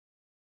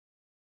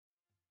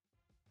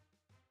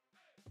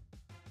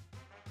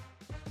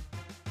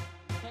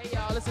Hey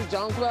y'all, this is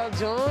Jonquel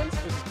Jones.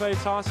 This is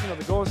Klay Thompson of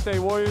the Golden State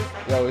Warriors.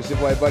 Yo, it's your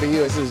boy Buddy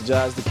Hield. This is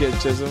Jazz the Kid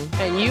Chisholm.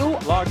 And you,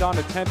 Logged on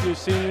to 10th year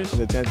seniors.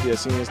 The 10th year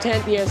seniors.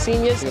 10th year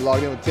seniors. You're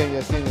logged in with 10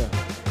 year senior.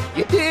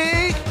 You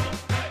dig?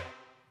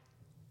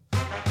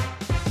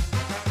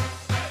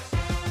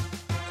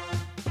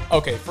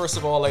 Okay, first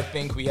of all, I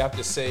think we have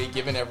to say,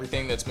 given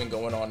everything that's been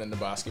going on in the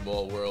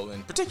basketball world,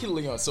 and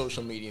particularly on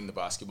social media in the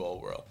basketball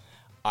world,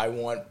 I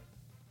want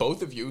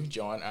both of you,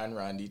 John and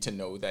Randy, to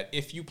know that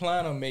if you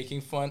plan on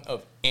making fun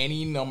of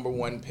any number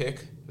one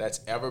pick that's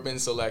ever been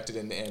selected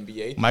in the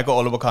NBA,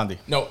 Michael Olowokandi.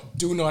 no,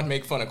 do not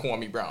make fun of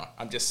Kwame Brown.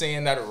 I'm just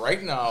saying that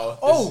right now.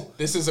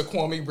 This is a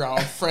Kwame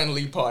Brown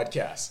friendly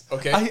podcast.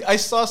 Okay, I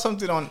saw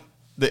something on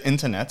the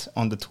internet,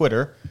 on the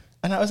Twitter,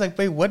 and I was like,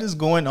 wait, what is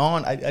going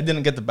on? I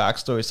didn't get the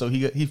backstory, so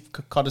he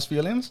caught his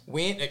feelings?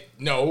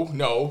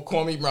 No.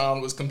 Kwame Brown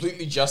was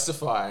completely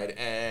justified,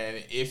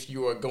 and if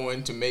you are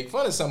going to make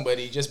fun of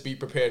somebody, just be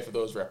prepared for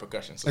those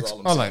repercussions. That's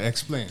all I'm saying.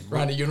 Explain.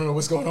 Randy, you don't know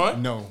what's going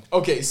on? No.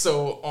 Okay,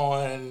 so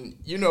on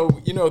you know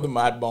the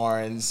Matt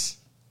Barnes,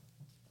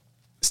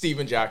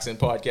 Steven Jackson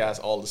podcast,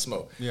 All the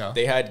Smoke. Yeah.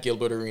 They had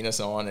Gilbert Arenas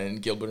on,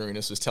 and Gilbert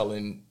Arenas was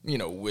telling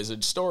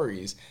Wizard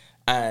stories,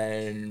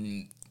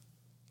 and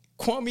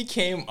Kwame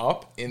came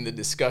up in the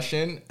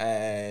discussion,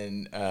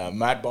 and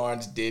Matt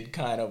Barnes did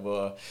kind of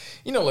a,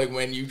 like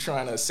when you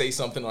trying to say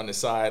something on the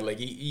side, like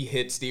he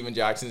hit Steven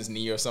Jackson's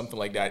knee or something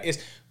like that.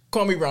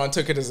 Kwame Brown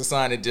took it as a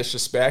sign of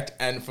disrespect,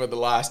 and for the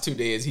last 2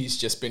 days, he's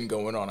just been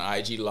going on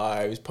IG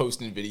Lives,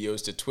 posting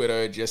videos to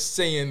Twitter, just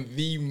saying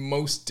the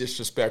most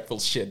disrespectful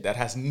shit that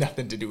has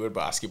nothing to do with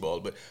basketball.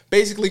 But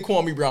basically,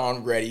 Kwame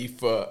Brown ready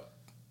for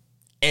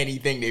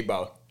anything they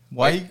bout.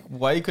 Why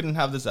he couldn't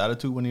have this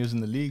attitude when he was in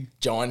the league?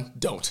 John,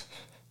 don't.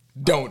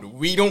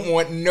 We don't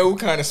want no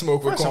kind of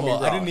smoke with First of Kwame all,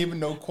 Brown. I didn't even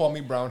know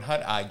Kwame Brown had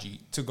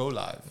IG to go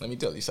live. Let me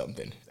tell you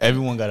something.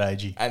 Everyone got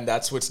IG. And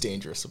that's what's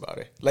dangerous about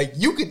it. Like,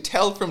 you could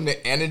tell from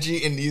the energy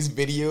in these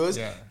videos,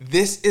 Yeah.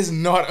 this is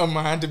not a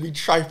man to be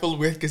trifled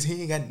with because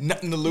he ain't got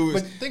nothing to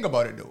lose. But think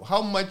about it though.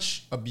 How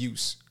much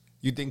abuse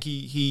you think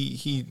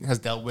he has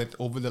dealt with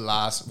over the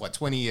last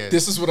 20 years?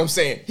 This is what I'm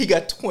saying. He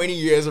got 20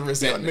 years of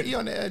resentment. He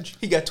on the edge.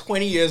 He got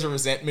 20 years of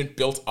resentment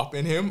built up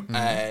in him,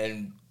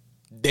 and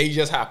they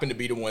just happen to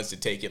be the ones to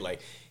take it.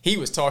 Like, he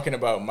was talking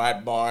about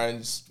Matt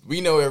Barnes. We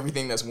know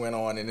everything that's went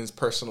on in his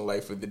personal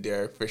life with the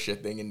Derek Fisher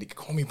thing, and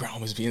Kwame Brown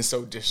was being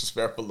so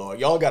disrespectful. Lord,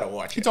 y'all gotta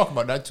watch He it. talked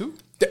about that too.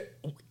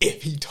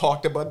 If he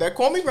talked about that,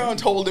 Kwame Brown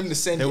told him to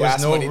send There gas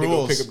was no money to go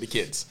rules. pick up the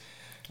kids.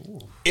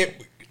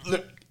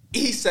 Look,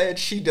 he said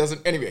she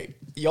doesn't. Anyway,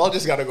 y'all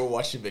just gotta go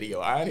watch the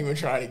video. I ain't even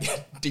trying to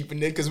get deep in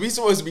it because we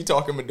supposed to be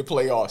talking about the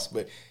playoffs,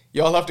 but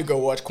y'all have to go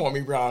watch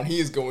Kwame Brown. He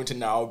is going to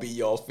now be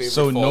y'all's favorite.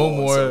 So no follower on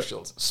more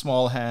socials.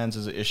 small hands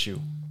is an issue.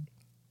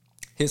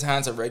 His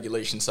hands are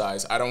regulation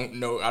size. I don't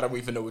know. I don't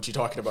even know what you're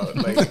talking about.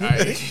 Like,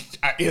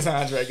 his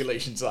hands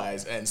regulation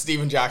size, and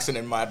Steven Jackson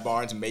and Matt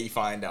Barnes may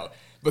find out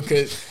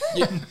because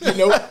you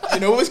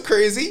know what's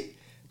crazy?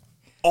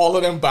 All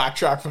of them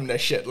backtrack from that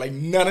shit. Like,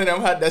 none of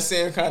them had that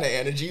same kind of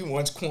energy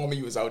once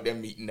Kwame was out there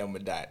meeting them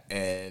with that,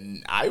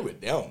 and I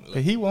with them.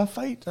 But he won't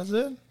fight. That's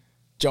it.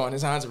 John,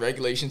 his hands are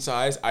regulation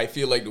size. I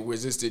feel like the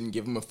Wizards didn't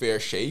give him a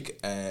fair shake,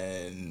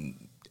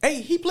 and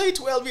hey, he played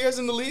 12 years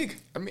in the league.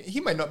 I mean,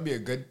 he might not be a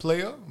good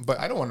player, but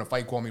I don't want to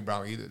fight Kwame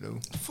Brown either, though.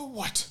 For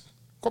what?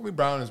 Kwame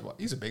Brown is what?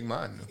 He's a big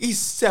man. Though. He's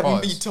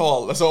 7 feet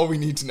tall. That's all we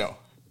need to know.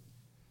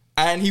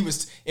 And he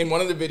was, in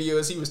one of the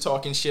videos, he was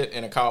talking shit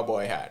in a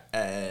cowboy hat.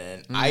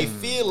 And I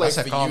feel like That's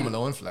a for Karl you,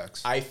 Malone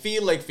flex. I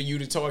feel like for you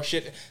to talk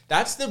shit,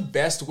 that's the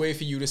best way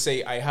for you to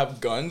say I have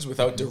guns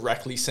without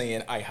directly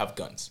saying I have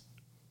guns.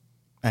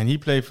 And he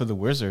played for the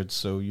Wizards,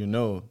 so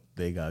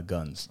they got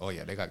guns. Oh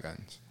yeah, they got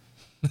guns.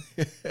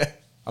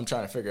 I'm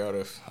trying to figure out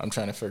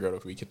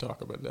if we could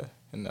talk about that,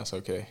 and that's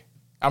okay.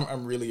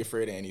 I'm really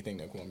afraid of anything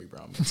that Kwame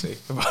Brown would say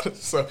about it.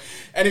 So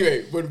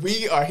anyway, but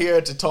we are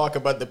here to talk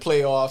about the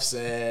playoffs,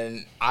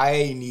 and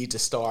I need to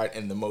start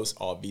in the most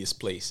obvious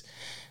place,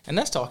 and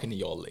that's talking to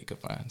y'all Laker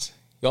fans.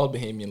 Y'all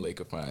Bahamian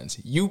Laker fans.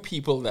 You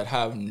people that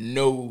have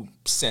no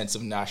sense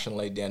of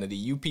national identity.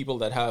 You people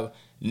that have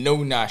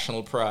no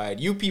national pride.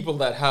 You people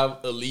that have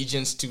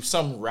allegiance to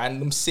some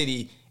random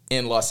city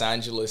in Los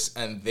Angeles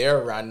and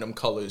their random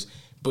colors,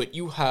 but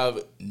you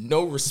have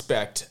no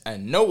respect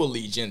and no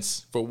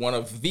allegiance for one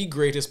of the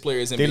greatest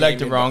players in They like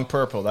the Bahamian wrong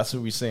purple. That's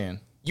what we're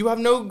saying. You have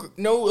no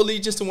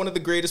allegiance to one of the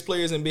greatest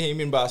players in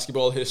Bahamian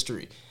basketball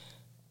history.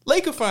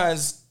 Laker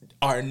fans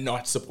are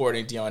not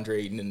supporting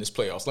DeAndre Ayton in this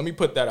playoffs. Let me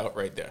put that out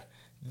right there.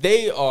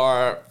 They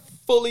are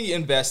fully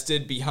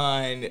invested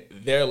behind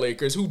their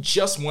Lakers, who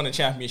just won a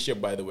championship,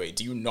 by the way.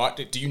 Do you not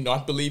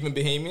believe in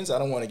Bahamians? I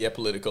don't want to get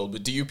political,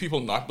 but do you people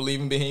not believe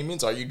in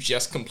Bahamians? Are you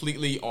just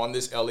completely on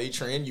this LA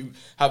train? You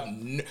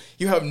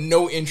have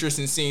no interest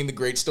in seeing the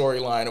great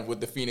storyline of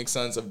what the Phoenix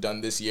Suns have done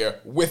this year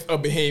with a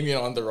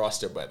Bahamian on the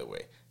roster, by the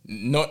way.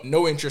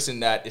 No interest in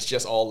that. It's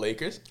just all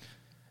Lakers.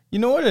 You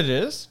know what it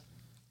is?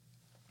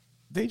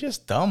 They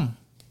just dumb.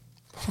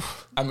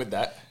 I'm with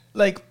that.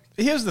 Like,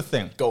 here's the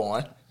thing. Go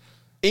on.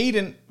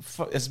 Aiden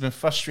has been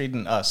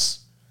frustrating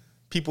us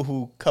people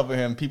who cover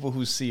him, people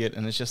who see it,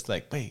 and it's just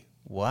like, wait,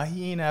 why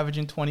he ain't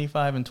averaging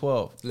 25 and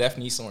 12? Left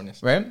knee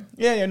soreness. Right?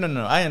 Yeah,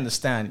 no. I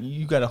understand.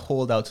 You got to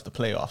hold out to the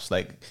playoffs.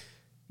 Like,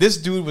 this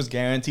dude was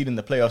guaranteed in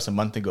the playoffs a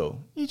month ago.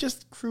 You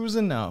just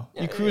cruising now.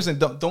 You're cruising.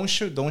 Don't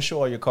show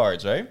all your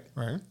cards, right?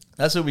 Right.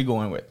 That's what we're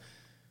going with.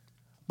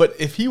 But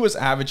if he was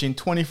averaging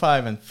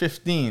 25 and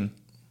 15,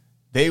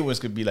 they was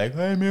going to be like,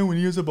 hey, man, when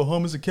he was at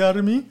Bahamas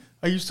Academy,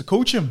 I used to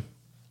coach him.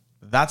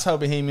 That's how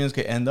Bahamians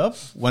could end up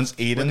once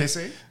Aiden... What they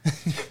say?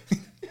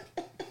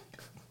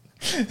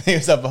 He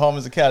was at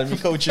Bahamas Academy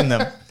coaching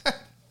them.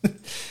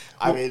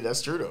 I mean,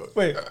 that's true, though.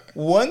 Wait,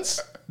 once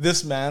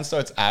this man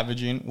starts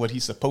averaging what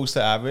he's supposed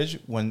to average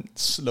when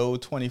slow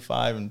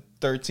 25 and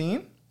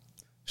 13,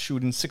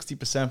 shooting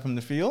 60% from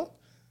the field,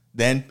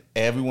 then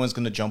everyone's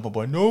going to jump up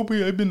on, no,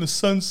 but I've been the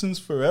Sun since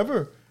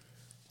forever.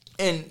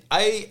 And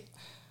I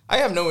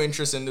have no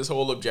interest in this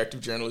whole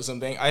objective journalism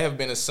thing. I have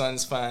been a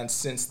Suns fan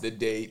since the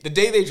day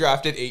they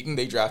drafted Ayton,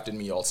 they drafted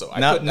me also.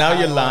 Now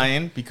you're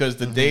lying because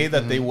the day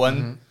that they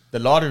won the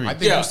lottery. I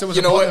think you still was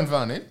a Portland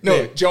fan, eh?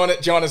 No, John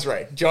is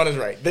right. John is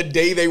right. The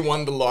day they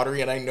won the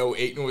lottery and I know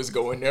Ayton was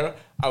going there,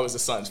 I was a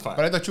Suns fan.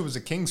 But I thought you was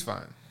a Kings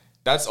fan.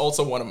 That's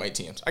also one of my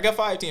teams. I got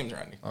 5 teams,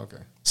 Randy. Okay.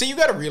 So you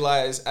got to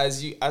realize,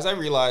 as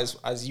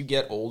you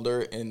get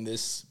older in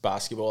this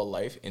basketball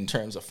life, in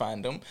terms of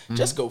fandom,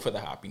 just go for the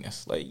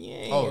happiness. Like,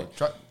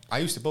 I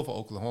used to pull for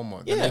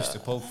Oklahoma. Then I used to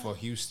pull for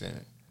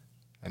Houston.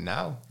 And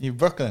now? You're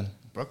Brooklyn.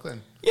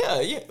 Yeah.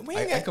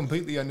 I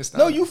completely understand.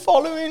 No, you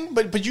following,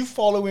 but you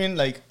following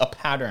like a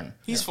pattern.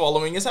 He's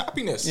following his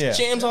happiness. Yeah.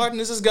 James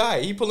Harden is his guy.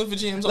 He pulling for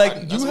James Like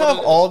Harden. you have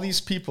all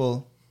these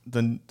people,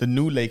 the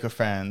new Laker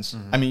fans.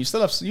 I mean,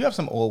 you have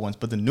some old ones,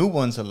 but the new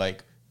ones are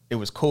like, it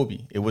was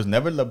Kobe. It was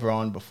never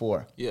LeBron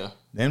before. Yeah.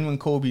 Then when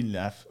Kobe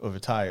left or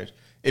retired,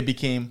 it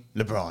became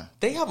LeBron.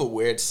 They have a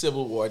weird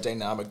civil war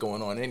dynamic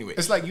going on anyway.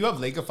 It's like you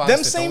have Laker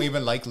fans that don't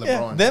even like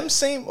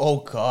LeBron. Oh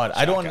God,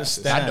 I don't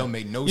understand. That don't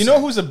make no sense. You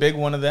know who's a big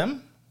one of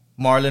them?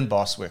 Marlon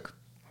Boswick.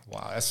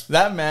 Wow,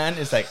 that man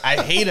is like,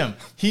 I hate him.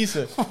 He's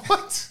a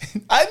what?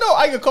 I know,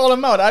 I could call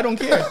him out. I don't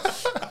care.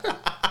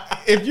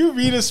 If you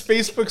read his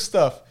Facebook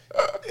stuff,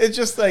 it's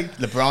just like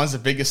LeBron's the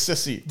biggest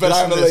sissy. But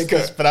I'm a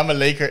Laker. But I'm a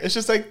Laker. It's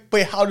just like,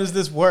 wait, how does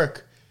this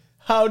work?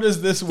 How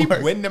does this He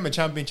work? win them a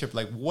championship.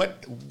 Like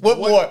what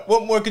more?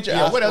 What more could you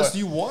ask? What else for? do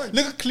you want?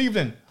 Look at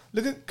Cleveland.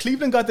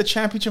 Cleveland got the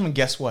championship, and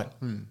guess what?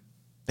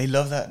 They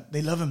love that.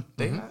 They love him.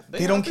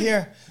 They don't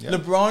care. Yeah.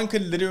 LeBron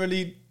could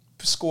literally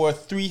score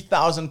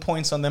 3,000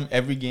 points on them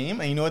every game,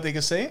 and you know what they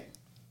could say?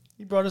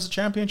 He brought us a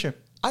championship.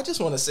 I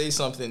just want to say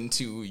something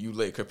to you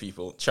Laker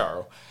people,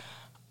 Charo.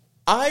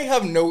 I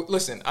have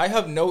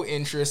no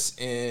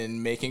interest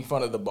in making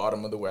fun of the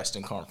bottom of the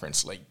Western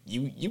Conference. Like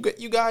you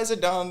guys are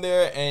down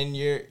there and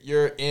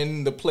you're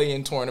in the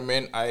play-in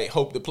tournament. I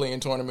hope the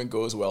play-in tournament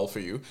goes well for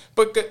you.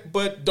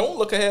 But don't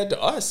look ahead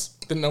to us,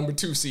 the number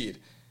 2 seed.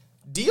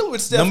 Deal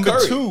with Steph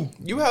Curry. Number 2.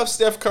 You have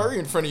Steph Curry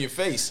in front of your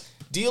face.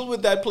 Deal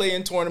with that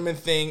play-in tournament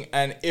thing,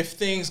 and if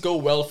things go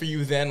well for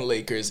you, then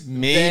Lakers,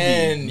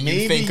 maybe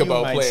you think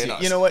about playing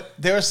us. You know what?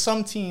 There are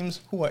some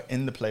teams who are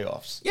in the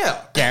playoffs. Yeah,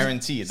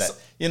 guaranteed that.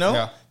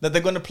 That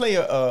they're going to play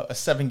a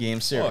 7-game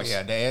series. Oh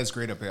yeah, the air is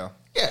great up here.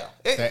 Yeah,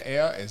 the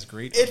air is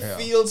great. It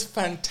feels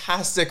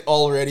fantastic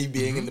already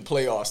being in the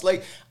playoffs.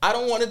 Like, I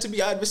don't want it to be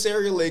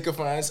adversarial, Laker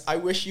fans. I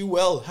wish you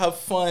well. Have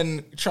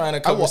fun trying to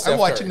cover Steph I'm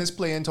watching Curry. this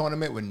play-in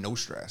tournament with no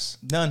stress.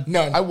 None.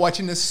 I'm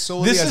watching this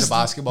solely as a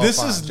basketball fan.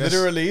 This is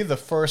literally the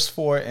first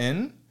 4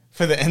 in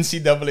for the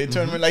NCAA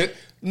tournament. Like,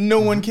 no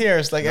one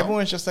cares. Like,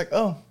 everyone's just like,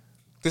 oh.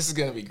 This is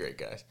going to be great,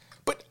 guys.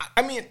 But,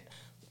 I mean,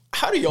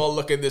 how do y'all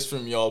look at this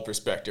from y'all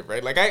perspective,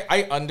 right? Like,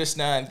 I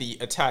understand the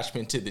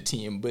attachment to the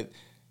team, but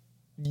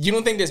you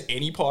don't think there's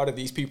any part of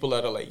these people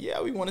that are like,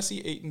 yeah, we want to see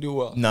Ayton do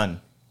well? None.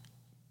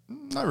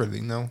 Not really,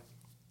 no.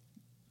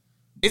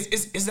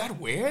 Is that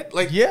weird?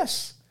 Like,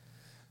 yes.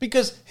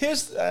 Because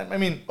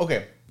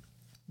okay.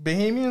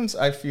 Bahamians,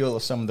 I feel, are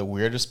some of the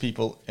weirdest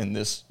people in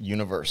this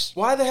universe.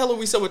 Why the hell are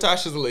we so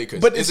attached to the Lakers?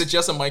 But is it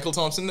just a Michael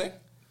Thompson thing?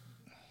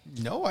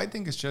 No, I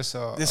think it's just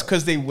it's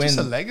because they win. Just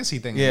a legacy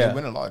thing. Yeah. They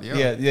win a lot,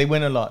 Yeah, they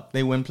win a lot.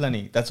 They win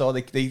plenty. That's all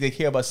they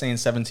care about saying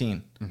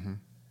 17.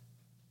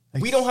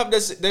 We don't have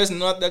this. There's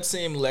not that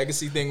same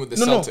legacy thing with the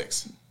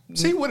Celtics.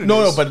 See what it is.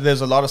 No, but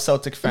there's a lot of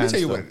Celtic fans. Let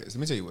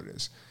me tell you what it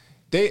is.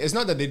 It's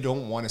not that they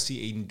don't want to see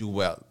Ayton do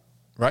well,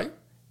 right?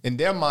 In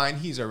their mind,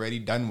 he's already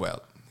done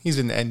well. He's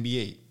in the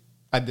NBA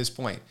at this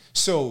point.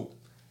 So,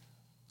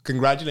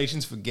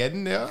 congratulations for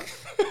getting there.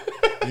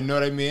 You know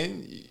what I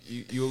mean?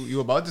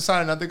 You're about to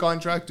sign another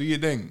contract, do your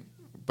thing.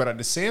 But at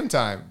the same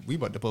time, we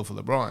about to pull for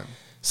LeBron.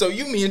 So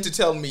you mean to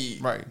tell me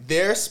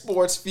their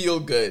sports feel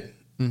good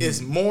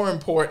is more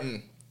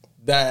important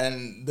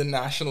than the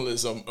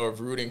nationalism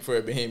of rooting for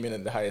a Bahamian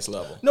at the highest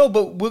level? No,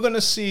 but we're going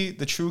to see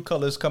the true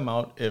colors come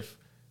out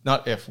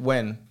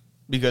when,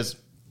 because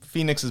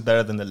Phoenix is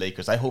better than the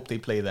Lakers. I hope they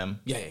play them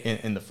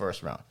in the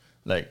first round.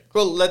 Like,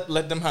 well,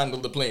 let them handle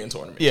the play-in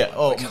tournament. Yeah.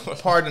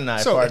 Pardon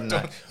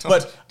that.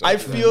 But I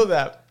feel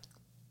that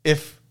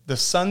if the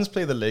Suns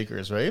play the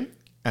Lakers, right,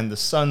 and the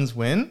Suns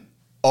win,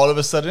 all of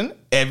a sudden,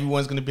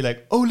 everyone's going to be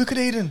like, oh, look at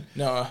Aiden.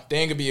 No, they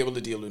ain't gonna be able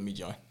to deal with me,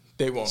 John.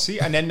 They won't. See,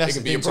 and then that's It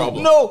could the be a thing,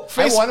 problem. No,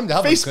 I want them to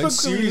have a Facebook good could be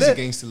series lit.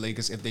 against the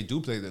Lakers if they do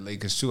play the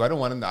Lakers too. I don't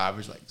want them to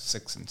average like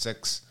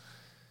 6-6.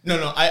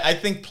 No, I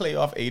think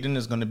playoff Aiden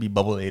is going to be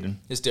bubble Aiden.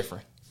 It's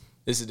different.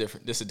 This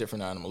is a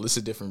different animal. This is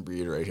a different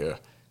breed right here.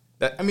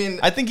 I mean,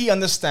 I think he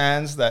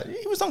understands that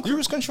he was on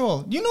cruise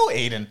control. You know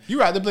Aiden. You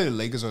rather play the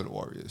Lakers or the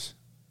Warriors?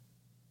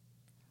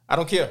 I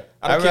don't care.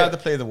 I'd rather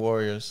play the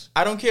Warriors.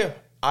 I don't care.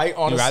 I You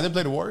honestly. rather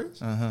play the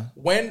Warriors?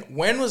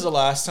 When was the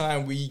last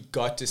time we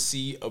got to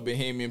see a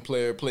Bahamian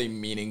player play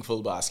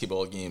meaningful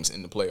basketball games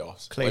in the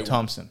playoffs? Klay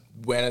Thompson.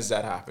 When has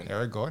that happened?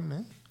 Eric Gordon,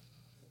 man.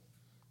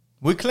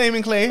 We're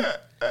claiming Klay.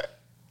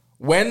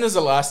 When was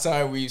the last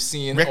time we've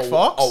seen Rick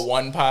Fox? a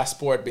one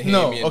passport Bahamian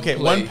No, okay.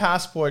 play? One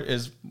passport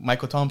is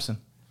Michael Thompson.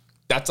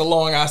 That's a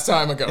long ass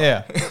time ago.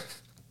 Yeah.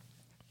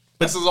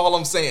 This is all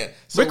I'm saying.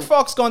 So Rick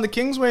Fox gone the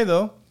Kingsway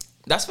though.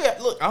 that's fair.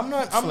 Look, I'm For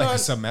like not. a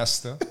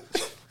semester.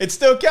 It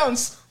still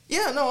counts.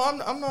 Yeah, no,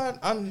 I'm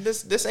not.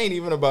 This ain't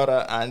even about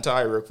an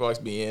anti-Rick Fox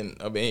being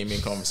a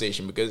Bahamian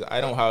conversation because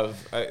I don't have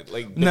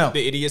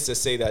the idiots that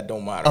say that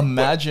don't matter.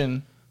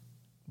 Imagine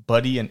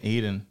Buddy and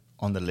Aiden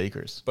on the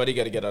Lakers. But he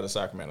got to get out of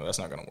Sacramento. That's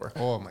not gonna work.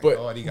 Oh my But-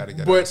 God, he got to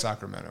get but- out of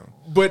Sacramento.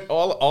 But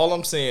all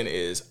I'm saying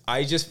is,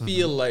 I just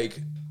feel like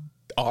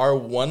our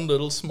one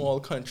little small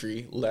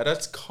country, let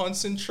us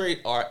concentrate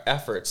our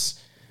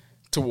efforts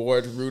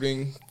toward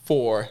rooting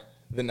for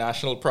the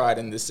national pride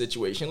in this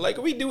situation, like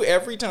we do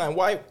every time.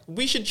 Why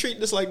we should treat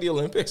this like the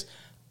Olympics.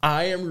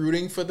 I am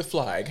rooting for the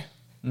flag.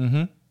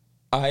 Mm-hmm.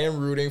 I am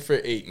rooting for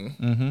Ayton.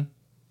 Mm-hmm.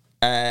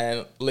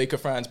 And Laker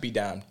fans be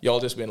damned. Y'all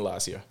just win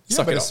last year. Yeah,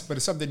 Suck but it it's, up. but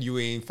it's something you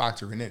ain't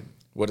factoring in.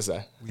 What is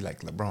that? We like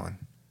LeBron.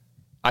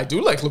 I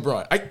do like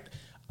LeBron.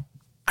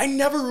 I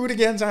never root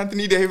against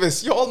Anthony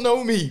Davis. Y'all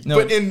know me. No.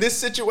 But in this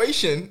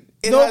situation,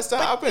 it has to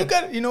but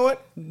happen. you know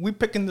what? We're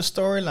picking the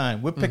storyline.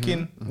 We're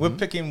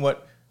picking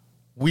what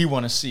we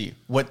want to see,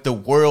 what the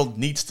world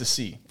needs to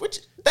see. Which,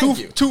 thank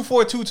you.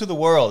 2-4-2 to the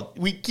world.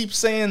 We keep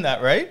saying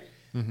that, right?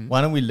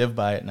 Why don't we live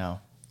by it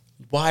now?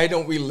 Why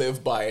don't we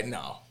live by it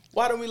now?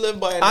 Why don't we live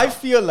by it now? I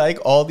feel like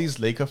all these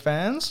Laker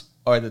fans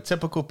are the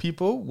typical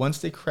people. Once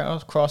they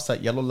cross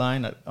that yellow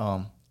line at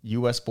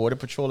U.S. Border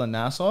Patrol in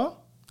Nassau,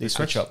 they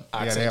switch up.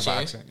 Yeah, they have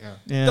change. accent. Yeah.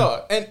 Yeah.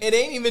 Dog, and it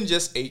ain't even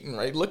just Ayton,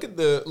 right? Look at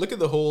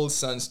the whole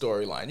Sun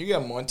storyline. You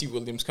got Monty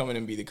Williams coming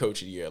and be the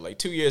coach of the year. Like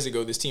 2 years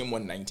ago, this team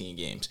won 19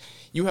 games.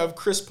 You have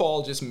Chris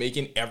Paul just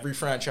making every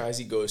franchise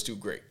he goes to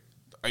great.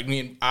 I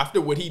mean,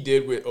 after what he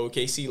did with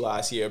OKC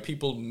last year,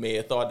 people may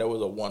have thought that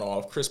was a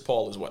one-off. Chris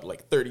Paul is what,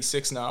 like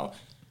 36 now?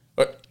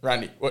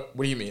 Randy, what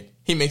do you mean?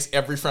 He makes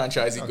every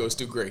franchise he goes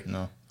to great.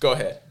 No. Go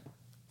ahead.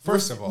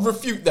 First of all,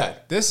 Refute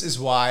that. this is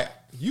why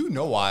you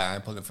know why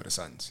I'm pulling for the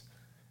Suns.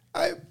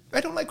 I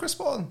don't like Chris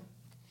Paul.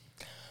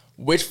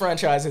 Which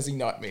franchise has he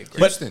not made great?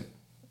 Houston.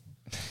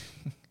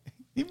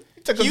 He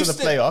took them to the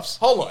playoffs.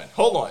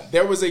 Hold on.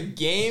 There was a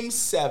game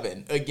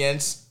 7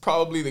 against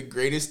probably the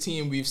greatest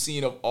team we've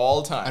seen of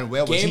all time. And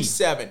where was game he?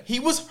 7. He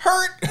was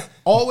hurt.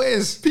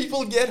 Always.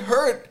 People get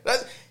hurt.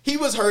 He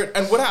was hurt.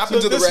 And what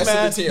happened to the rest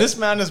of the team? This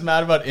man is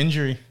mad about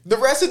injury. The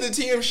rest of the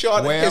team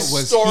shot Where was he?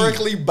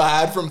 historically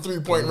bad from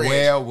 3-point range.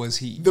 Where was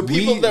he? The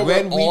people that were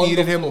when we on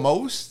needed the him floor.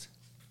 most.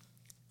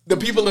 The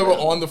people that were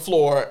on the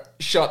floor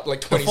shot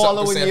like 20% The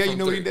following year, from you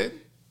know what he three. did?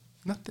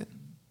 Nothing.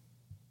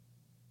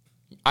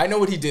 I know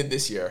what he did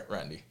this year,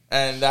 Randy.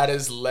 And that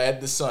has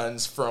led the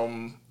Suns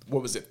from,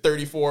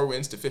 34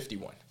 wins to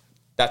 51.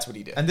 That's what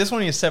he did. And this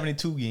one is a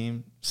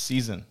 72-game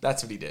season.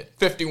 That's what he did.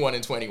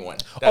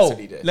 51-21. That's what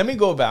he did. Let me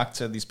go back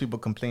to these people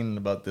complaining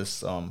about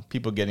this,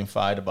 people getting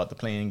fired about the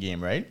playing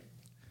game, right?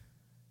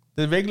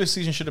 The regular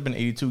season should have been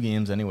 82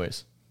 games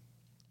anyways.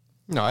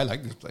 No, I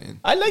like this playing.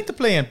 I like the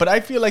play-in, but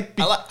I feel like...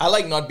 I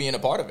like not being a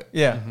part of it.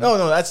 Yeah.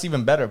 No, that's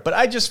even better. But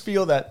I just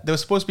feel that there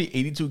was supposed to be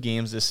 82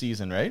 games this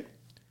season, right?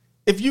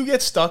 If you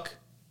get stuck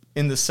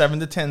in the 7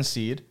 to 10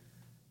 seed,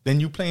 then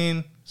you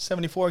playing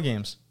 74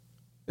 games.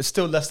 It's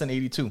still less than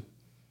 82.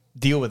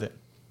 Deal with it.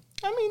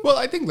 I mean, Well,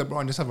 I think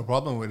LeBron just have a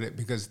problem with it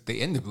because they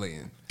end up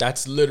playing.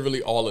 That's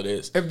literally all it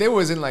is. If they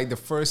was in like the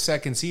first,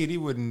 second seed, he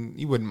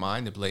wouldn't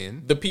mind the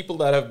playing. The people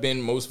that have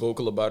been most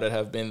vocal about it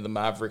have been the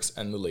Mavericks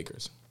and the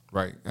Lakers.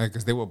 Right.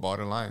 Because they were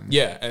borderline.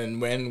 Yeah,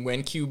 and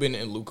when Cuban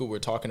and Luka were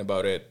talking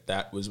about it,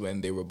 that was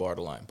when they were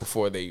borderline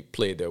before they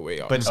played their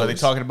way out. but are they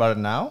talking about it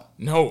now?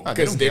 No,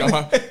 because they don't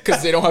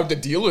have to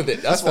deal with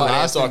it. That's the why they're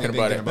last thing talking they're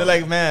about thinking it.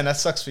 They're like, man, that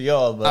sucks for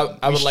y'all, but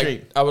I we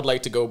straight. would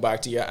like to go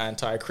back to your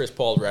anti Chris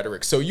Paul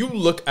rhetoric. So you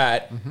look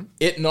at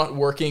it not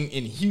working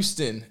in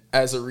Houston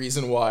as a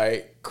reason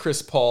why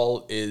Chris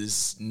Paul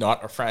is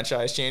not a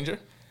franchise changer.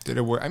 Did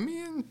it work? I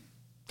mean,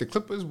 the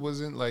Clippers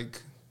wasn't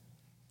like...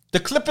 The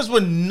Clippers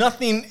were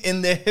nothing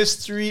in the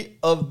history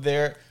of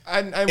their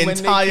And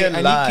entire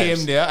when lives. he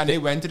came there and they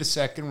went to the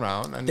second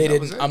round. And They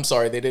that was didn't. it. I'm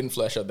sorry, they didn't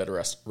flesh out that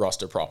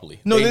roster properly.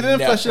 No, they didn't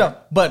flesh it never-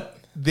 out. But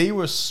they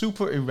were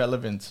super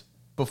irrelevant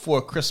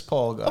before Chris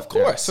Paul got Of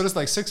course. So that's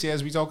like 6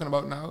 years we talking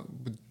about now.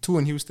 With 2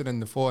 in Houston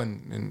and the 4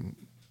 in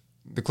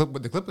The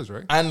Clippers,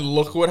 right? And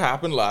look what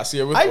happened last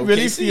year with I OKC.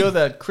 really feel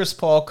that Chris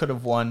Paul could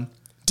have won.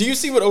 Do you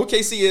see what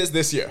OKC is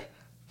this year?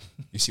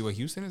 You see what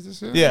Houston is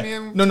this year? Yeah. I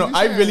mean, No,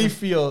 I Houston- really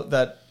feel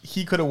that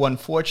he could have won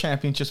 4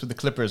 championships with the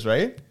Clippers,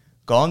 right?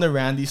 Gone to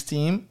Randy's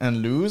team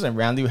and lose, and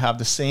Randy would have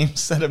the same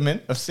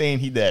sentiment of saying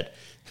he did.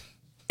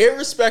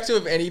 Irrespective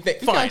of anything,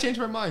 You fine, can't change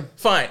my mind.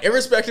 fine.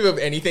 Irrespective of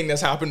anything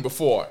that's happened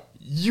before,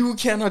 you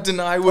cannot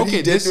deny what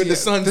he did with the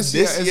Suns this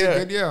year. is a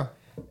good year.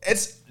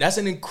 That's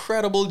an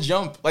incredible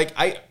jump. Like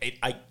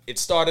it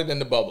started in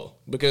the bubble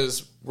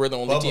because we're the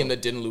only team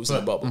that didn't lose in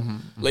the bubble.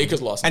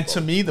 Lakers lost, in And the to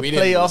bubble. me, the We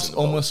didn't lose playoffs in the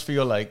bubble. almost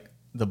feel like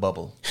the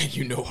bubble.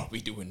 You know how we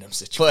do in them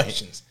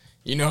situations.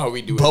 You know how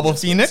we do Bubble in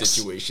them Phoenix?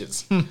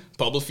 situations.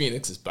 Bubble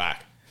Phoenix is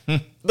back.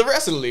 The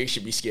rest of the league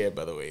should be scared,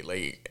 by the way.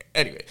 Like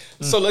anyway,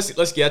 so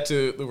let's get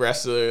to the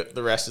rest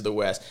of the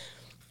West.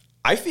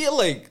 I feel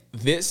like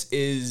this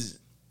is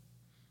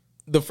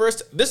the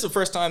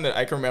first time that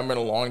I can remember in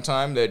a long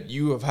time that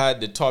you have had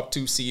the top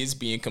 2 seeds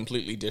being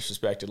completely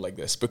disrespected like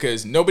this,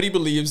 because nobody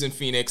believes in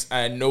Phoenix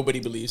and nobody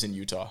believes in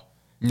Utah.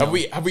 No.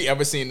 Have we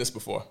ever seen this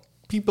before?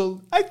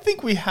 People, I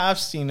think we have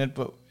seen it,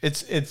 but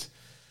it's.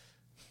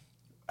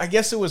 I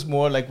guess it was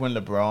more like when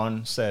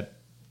LeBron said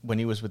when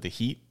he was with the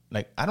Heat,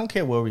 like, I don't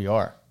care where we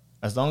are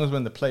as long as we're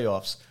in the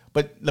playoffs.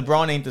 But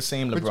LeBron ain't the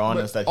same LeBron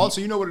but as that.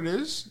 also, you know what it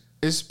is?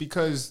 It's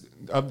because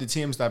of the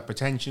teams that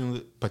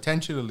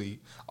potentially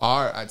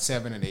are at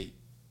 7 and 8.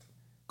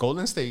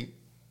 Golden State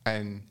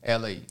and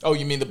LA. Oh,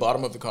 you mean the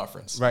bottom of the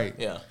conference? Right.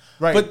 Yeah.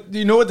 Right. But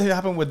you know what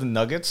happened with the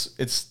Nuggets?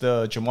 It's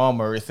the Jamal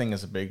Murray thing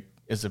is a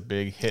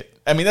big hit.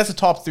 I mean, that's a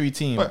top 3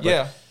 team. But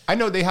Yeah. I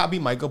know they have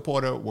Michael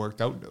Porter worked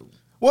out though.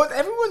 Well,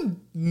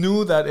 everyone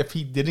knew that if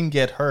he didn't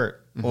get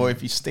hurt or if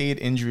he stayed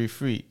injury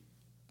free,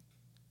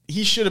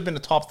 he should have been a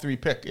top 3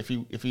 pick if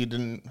he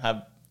didn't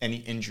have any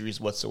injuries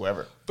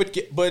whatsoever.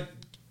 But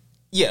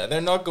yeah,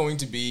 they're not going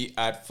to be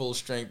at full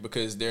strength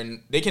because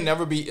they can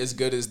never be as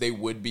good as they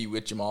would be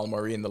with Jamal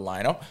Murray in the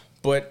lineup.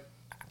 But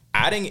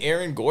adding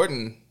Aaron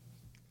Gordon,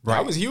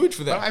 that was huge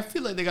for them. But I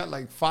feel like they got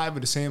like 5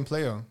 of the same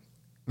player.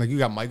 Like you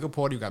got Michael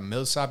Porter, you got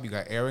Millsap, you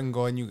got Aaron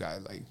Gordon, you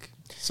got like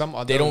some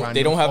other. They don't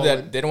random have forward.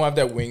 that. They don't have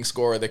that wing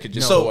scorer that could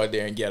just No. go out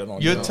there and get it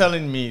on. You're the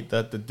telling me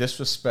that the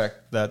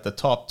disrespect that the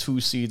top 2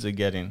 seeds are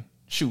getting,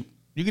 shoot,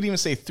 you could even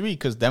say 3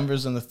 because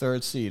Denver's in the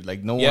 3rd seed.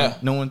 Like no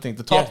one thinks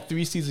the top Yeah.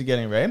 3 seeds are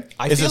getting, right?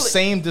 I It's the feel it-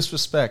 same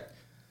disrespect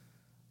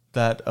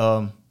that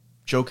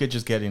Jokic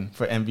is getting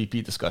for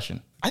MVP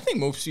discussion. I think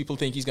most people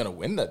think he's gonna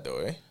win that though.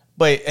 Eh?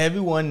 But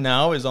everyone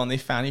now is on their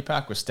fanny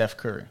pack with Steph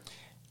Curry.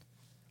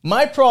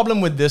 My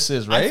problem with this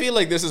is, right? I feel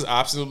like this is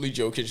absolutely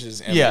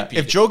Jokic's MVP. Yeah,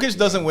 if Jokic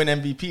doesn't win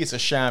MVP, it's a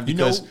sham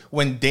because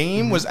when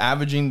Dame was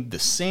averaging the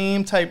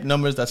same type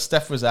numbers that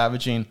Steph was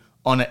averaging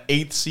on an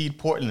 8th seed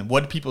Portland,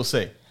 what did people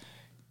say?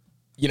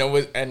 You know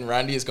what, and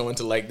Randy is going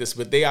to like this,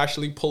 but they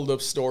actually pulled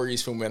up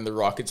stories from when the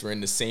Rockets were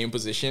in the same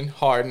position.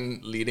 Harden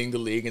leading the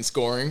league in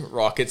scoring,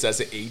 Rockets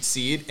as an 8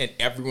 seed, and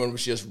everyone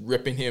was just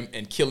ripping him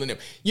and killing him.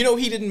 You know,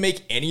 he didn't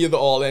make any of the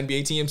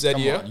All-NBA teams that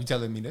Come year. on, you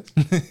telling me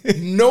this?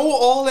 No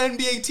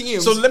All-NBA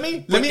teams. So let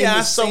me but in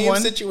ask the same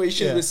someone-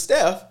 situation Yeah. with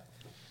Steph.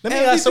 Let me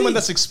MVP. ask someone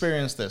that's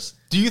experienced this.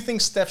 Do you think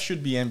Steph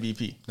should be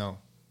MVP? No.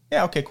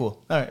 Yeah, okay,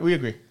 cool. All right, we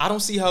agree. I don't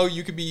see how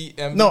you could be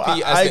MVP No,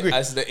 I agree.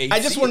 as the 8th I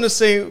just seed. wanted to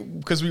say,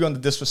 because we're on the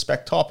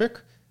disrespect topic,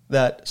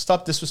 that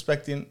stop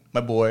disrespecting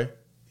my boy.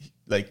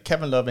 Like,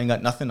 Kevin Love ain't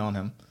got nothing on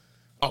him.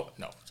 Oh,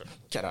 no.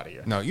 Get out of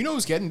here. No, you know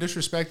who's getting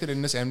disrespected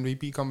in this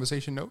MVP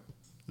conversation though?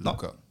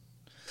 Luka.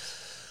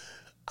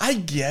 I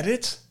get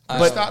it.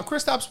 But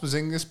Kristaps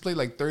Porzingis played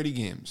like 30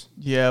 games.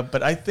 Yeah,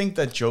 but I think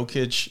that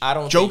Jokic... I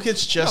don't Jokic think-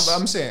 just... No,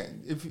 but I'm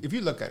saying, if you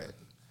look at it,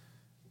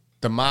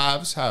 the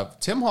Mavs have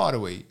Tim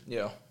Hardaway,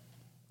 Yeah.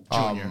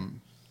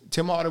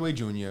 Tim Hardaway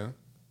Jr.,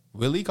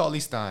 Willie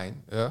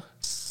Cauley-Stein,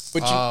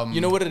 But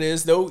you know what it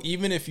is though.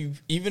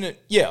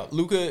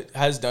 Luka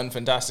has done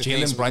fantastic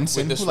things Jalen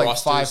Brunson, with this who's like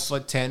roster.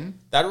 5'10".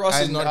 That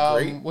roster's and, not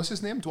great. What's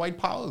his name? Dwight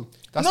Powell.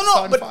 That's No, the no,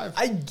 starting but 5.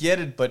 I get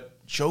it, but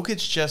Jokic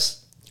just...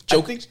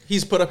 Jokic,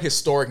 he's put up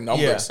historic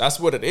numbers. Yeah. That's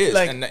what it is.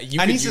 Like, and and, you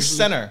could he's a usually-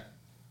 center.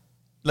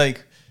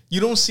 Like, you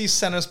don't see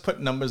centers put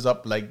numbers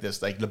up like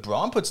this. Like,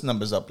 LeBron puts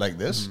numbers up like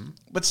this,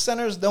 but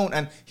centers don't.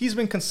 And he's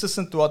been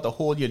consistent throughout the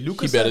whole year. He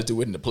Lucas better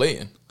do it in the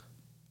play-in.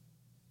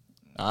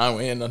 I ain't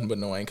wearing nothing but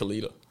no ankle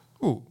either.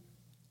 Ooh,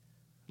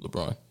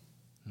 LeBron.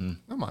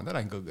 come on, that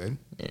ain't good.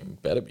 Yeah,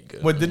 better be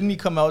good. But didn't he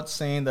come out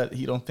saying that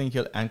he don't think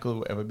his ankle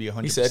will ever be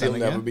 100% He said he'll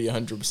again? never be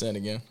 100%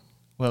 again.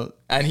 Well,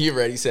 And he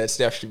already said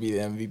Steph should be the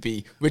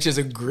MVP, which is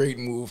a great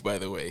move, by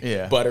the way.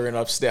 Yeah. Buttering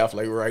up Steph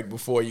like right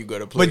before you go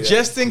to play. but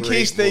just in Great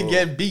case they move.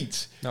 get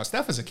beat, No,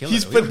 Steph is a killer.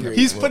 he's though.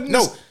 putting No,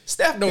 his,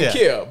 Steph don't Yeah.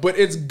 care, but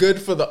it's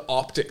good for the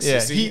optics. you yeah,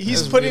 see?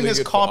 he's It's putting really his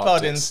good for cop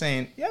out in optics.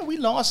 saying, yeah, we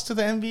lost to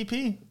the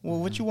MVP. Well,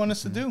 what you want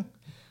us to do?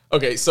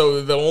 Okay,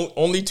 so the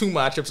only 2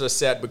 matchups are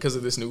set because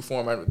of this new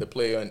format with the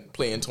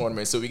play-in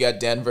tournament. So we got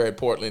Denver at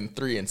Portland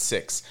 3 and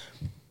 6.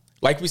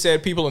 Like we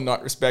said, people are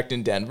not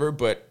respecting Denver,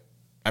 but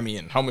I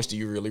mean, how much do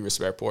you really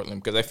respect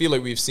Portland? Because I feel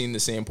like we've seen the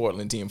same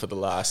Portland team for the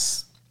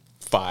last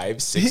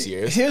 5-6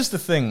 years. Here's the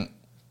thing.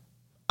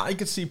 I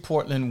could see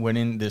Portland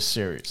winning this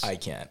series. I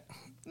can't.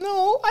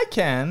 No, I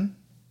can.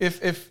 If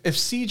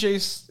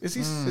CJ's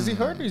is he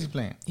hurt or is he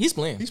playing? He's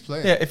playing. He's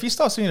playing. Yeah, if he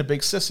starts being a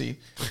big sissy,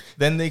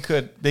 then they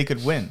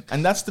could win,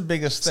 and that's the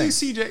biggest thing.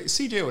 See,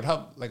 CJ would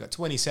have like a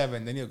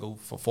 27, then he'll go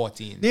for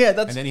 14. Yeah,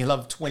 and then he'll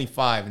have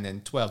 25, and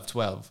then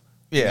 12.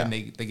 Yeah. and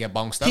then they get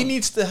bounced out. He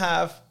needs to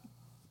have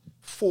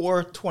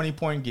 4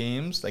 20-point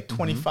games, like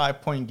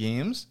 25-point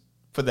games,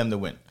 for them to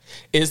win.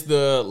 Is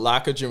the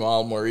lack of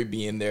Jamal Murray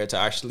being there to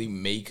actually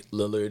make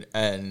Lillard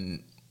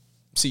and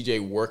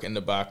CJ work in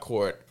the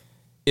backcourt,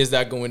 is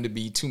that going to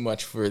be too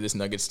much for this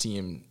Nuggets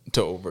team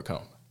to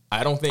overcome?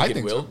 I don't think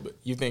it will, but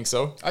you think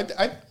so?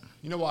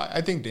 You know what?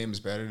 I think Dame is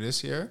better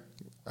this year.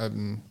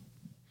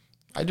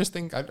 I just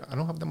think I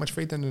don't have that much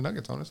faith in the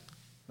Nuggets, honestly.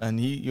 And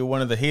you're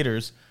one of the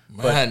haters.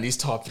 Man, these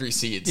top 3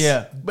 seeds.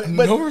 Yeah, but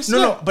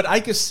no. But I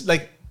guess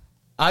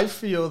I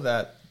feel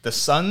that the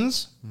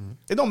Suns,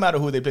 it don't matter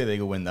who they play, they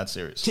can win that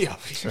series. Yeah,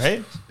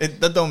 right.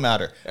 That don't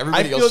matter.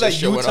 Everybody I feel else that just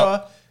showing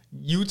up.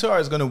 Utah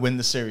is going to win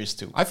the series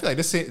too. I feel like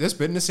this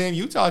been the same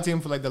Utah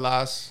team for like the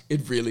last.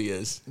 It really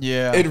is.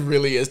 Yeah. It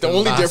really is. The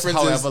only last difference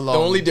is however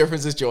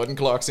long. Jordan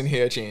Clarkson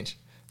hair change.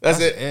 That's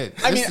it.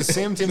 I mean, the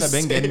same team that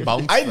been getting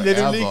bounced. I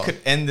literally forever. could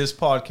end this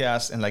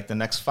podcast in like the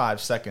next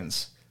 5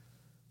 seconds,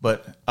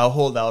 but I'll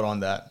hold out on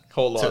that.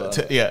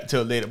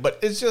 Till later. But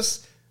it's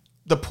just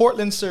the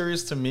Portland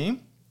series to me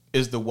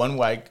is the one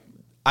where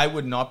I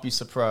would not be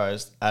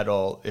surprised at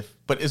all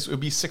but it would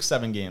be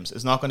 6-7 games.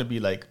 It's not going to be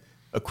like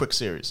a quick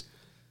series.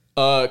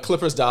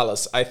 Clippers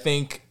Dallas. I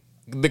think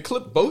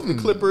both the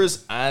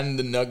Clippers and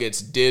the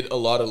Nuggets did a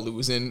lot of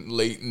losing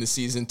late in the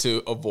season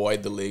to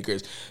avoid the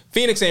Lakers.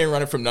 Phoenix ain't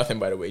running from nothing,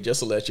 by the way, just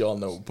to let y'all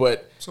know.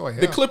 But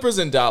the Clippers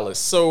and Dallas.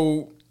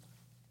 So,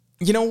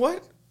 you know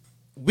what?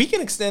 We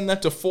can extend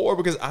that to 4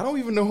 because I don't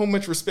even know how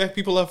much respect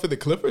people have for the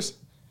Clippers.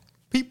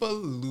 People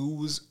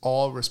lose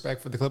all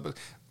respect for the Clippers.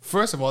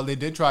 First of all, they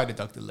did try to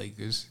deduct the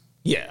Lakers.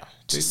 Yeah,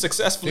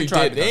 successfully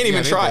tried did. They didn't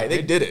even try.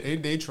 They did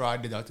it. They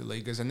tried to deduct the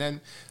Lakers, and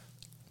then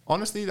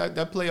honestly, that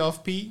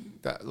playoff P,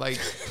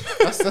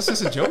 that's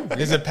just a joke.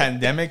 Is it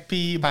pandemic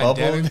P,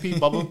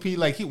 bubble P,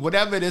 like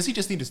whatever it is, he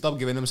just need to stop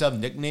giving himself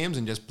nicknames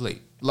and just play.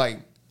 Like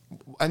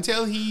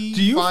until he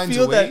Do you finds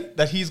feel a way.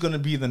 that he's going to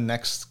be the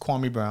next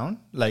Kwame Brown?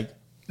 Like,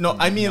 no,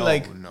 I mean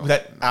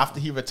after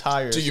he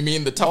retires. Do you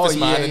mean the toughest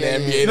man in the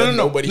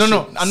NBA?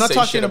 No. I'm not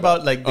talking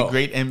about like the Oh.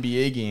 great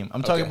NBA game.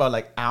 I'm talking about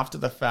like after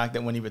the fact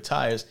that when he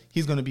retires,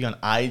 he's going to be on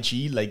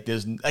IG. Like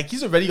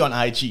he's already on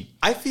IG.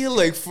 I feel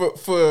like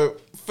for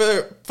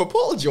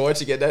Paul George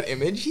to get that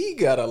image, he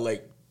gotta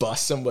like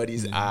bust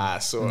somebody's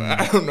ass, or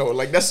I don't know.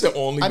 Like that's the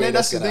only. I way mean,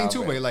 that's the gonna thing too.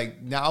 happen. Where like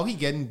now he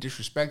getting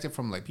disrespected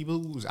from like people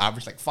who's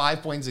average like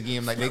 5 points a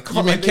game. Like they You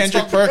come. mean Like,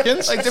 Kendrick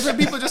Perkins? Like different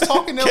people just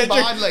talking to him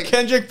bad. Like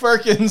Kendrick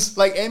Perkins.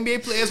 like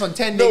NBA players on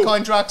 10-day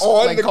contracts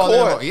on like the calling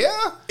him court. out.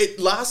 Yeah. It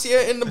last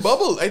year in the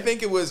bubble, I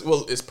think it was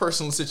it's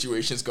personal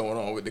situations going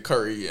on with the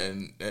Curry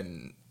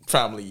and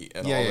family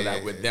and all of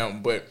that with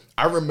them. But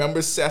I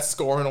remember Seth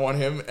scoring on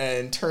him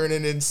and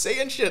turning and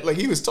saying shit like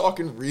he was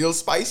talking real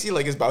spicy,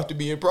 like it's about to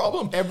be a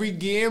problem. Every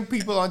game,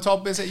 people on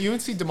top of it. You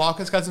would see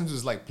DeMarcus Cousins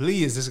was like,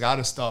 "Please, this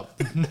gotta stop."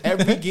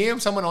 Every game,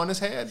 someone on his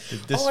head.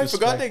 Oh, I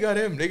forgot they got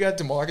him. They got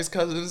DeMarcus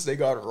Cousins. They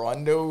got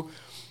Rondo.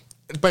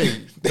 But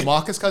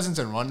DeMarcus Cousins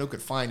and Rondo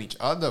could find each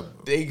other.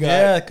 They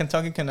got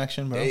Kentucky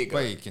connection, bro. There you go.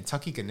 Wait,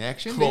 Kentucky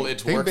connection? Well,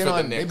 it's worked for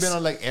the Knicks. They've been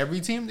on like every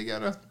team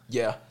together.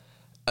 Yeah.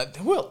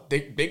 Well,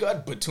 they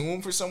got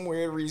Batum for some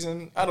weird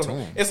reason. I don't know.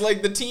 Batum. It's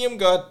like the team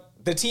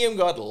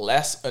got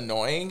less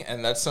annoying,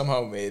 and that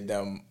somehow made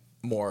them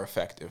more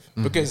effective.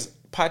 Because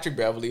Patrick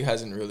Beverly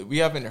we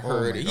haven't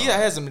heard. He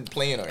hasn't been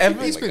playing. Or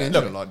He's been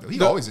injured a lot though.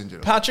 He's always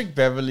injured. Patrick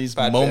Beverly's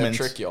Bad moment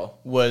trick, y'all.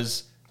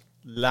 was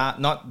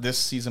not this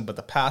season, but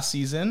the past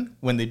season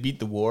when they beat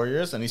the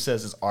Warriors, and he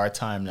says it's our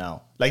time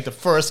now. Like the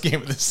first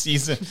game of the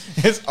season,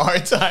 it's our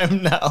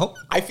time now.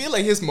 I feel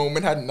like his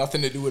moment had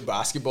nothing to do with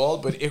basketball,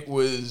 but it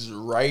was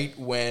right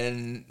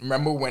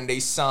remember when they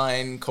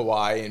signed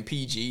Kawhi and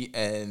PG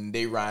and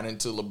they ran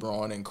into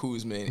LeBron and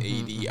Kuzma and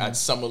AD at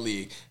Summer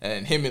League,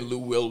 and him and Lou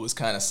Will was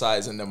kind of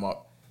sizing them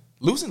up.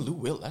 Losing Lou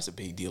Will, that's a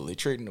big deal. They're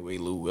trading away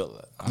Lou Will.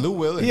 Lou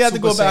Will, He had to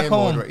go back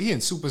home. He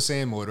in Super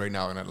Saiyan mode right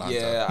now in Atlanta.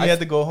 Yeah, He had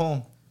to go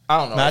home. I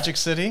don't know. Magic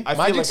City. I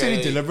feel Magic like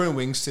City delivering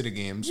wings to the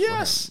games. for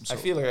Yes. him, so. I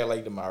feel like I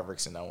like the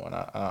Mavericks in that one.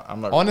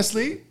 I'm not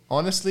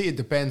Honestly, it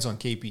depends on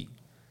KP.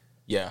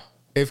 Yeah.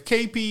 If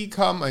KP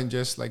come and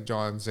just like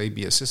John say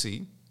be a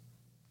sissy,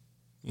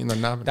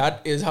 not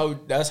That's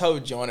how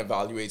John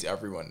evaluates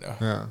everyone though.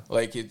 Yeah.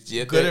 Like it's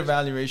Good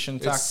evaluation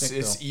tactic.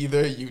 It's though.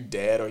 either you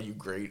dead or you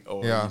great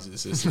or Yeah.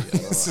 he's a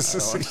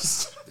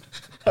sissy.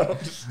 I don't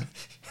understand.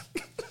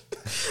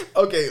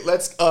 Okay,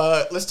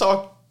 let's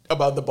talk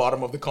about the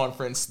bottom of the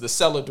conference, the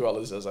cellar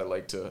dwellers, as I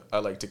like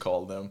to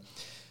call them.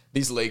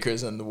 These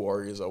Lakers and the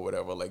Warriors or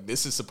whatever. Like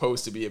this is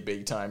supposed to be a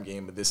big time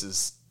game, but this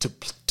is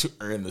to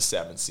earn the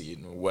 7th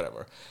seed or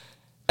whatever.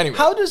 Anyway,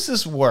 How does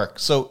this work?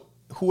 So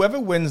whoever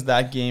wins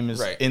that game is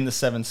Right. in the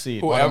 7th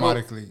seed.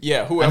 Automatically.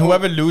 Yeah, And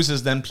whoever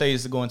loses then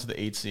plays to go into the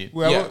 8th seed.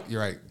 Whoever, Yeah.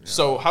 you're right.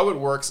 So how it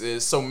works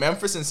is, so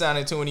Memphis and San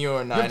Antonio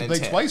are You 9 have to and play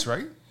 10. twice,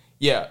 right?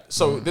 Yeah.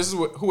 So this is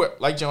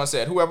what, like John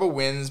said, whoever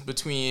wins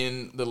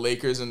between the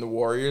Lakers and the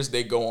Warriors,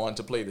 they go on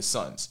to play the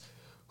Suns.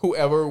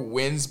 Whoever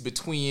wins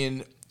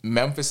between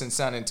Memphis and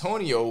San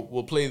Antonio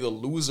will play the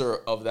loser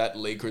of that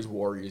Lakers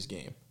Warriors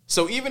game.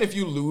 So even if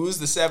you lose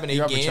the 7-8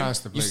 You have a game, chance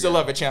to you play, still yeah.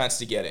 have a chance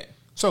to get in.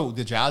 So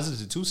the Jazz is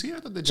the 2 seed? I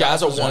thought the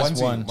Jazz are was one.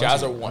 one.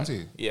 Jazz are seed, one.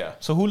 seed. Yeah.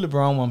 So who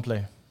LeBron won't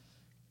play?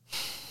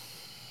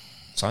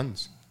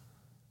 Suns.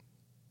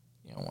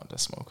 You don't want that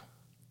smoke.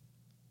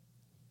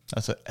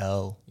 That's a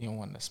L. You don't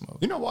want that smoke.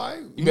 You know why?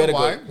 You better know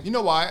why? go. You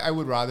know why I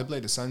would rather play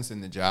the Suns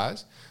than the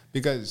Jazz?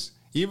 Because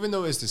even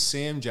though it's the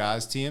same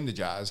Jazz team, the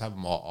Jazz have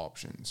more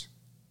options.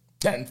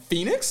 And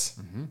Phoenix?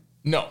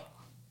 No.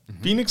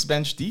 Phoenix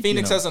bench deep.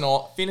 Phoenix you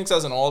know.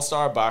 has an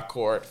all-star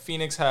backcourt.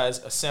 Phoenix has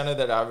a center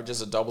that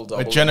averages a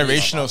double-double. a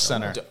generational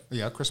center.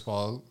 Yeah, Chris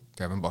Paul,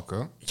 Kevin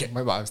Booker. Yeah.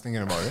 My bad, I was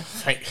thinking about it.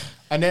 Right.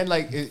 And then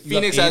like Phoenix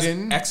you have has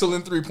Aiden,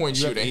 excellent three-point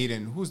you have shooting.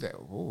 Aiden. Who's that?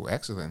 Oh,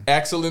 excellent.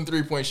 Excellent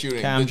three-point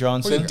shooting. Cam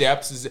Johnson. The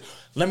depth is.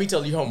 Let me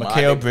tell you how mad.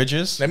 Mikal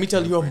Bridges. Let me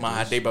tell you how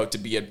mad they about to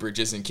be at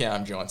Bridges and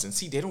Cam Johnson.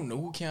 See, they don't know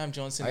who Cam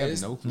Johnson I have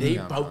is. no clue They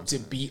Cam about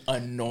Johnson to be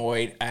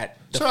annoyed at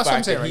the So that's what I'm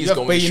fact saying, that right? he's Yeah,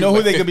 going But to you shoot know who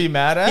like they 50 could be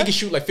mad at? He can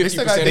shoot like 50%. It's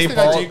the guy- of They It's the the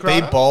guy ball. Jay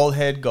Crowder? They ball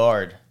head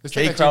guard. It's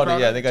Jay the guy Jay Crowder.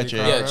 Crowder? Yeah, they got Jay Jay.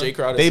 Crowder. Yeah, Jay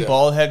Crowder. They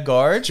ball head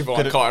guard. Javon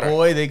Coulda- Carter.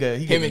 Boy, they got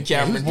Him and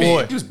Cameron Boy,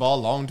 Payne. He was ball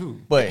long too.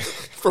 boy.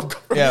 from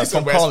Yeah, he's in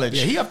from West- college.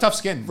 Yeah, he have tough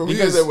skin. From he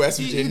because was at West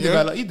he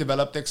Virginia.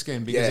 developed thick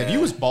skin because if Yeah. he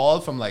was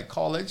bald from like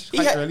college,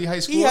 early high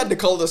school. He had the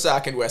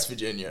cul-de-sac in West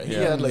Virginia. He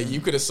had like you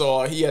could have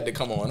saw. He had to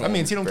come on. I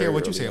mean, he don't care very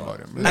what you early say on. about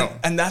him. No.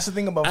 And that's the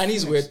thing about And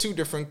he's Phoenix. wear two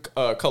different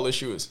color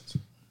shoes.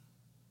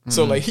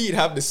 So like he'd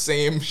have the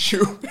same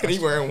shoe and he's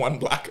wearing one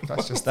black and That's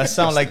one. just That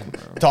sound like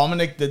disgusting, bro.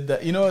 Dominic did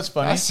that. You know what's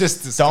funny? That's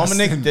just disgusting,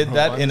 Dominic did bro,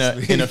 that in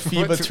honestly. a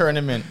FIBA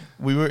tournament.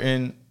 We were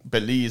in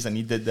Belize and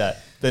he did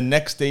that. The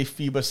next day,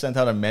 FIBA sent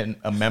out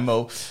a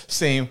memo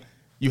saying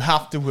you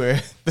have to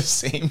wear the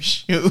same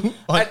shoe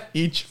on And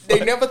each They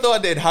foot. never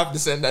thought they'd have to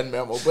send that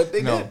memo, but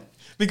they No. did.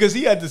 Because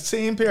he had the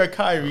same pair of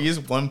Kyrie's,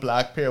 one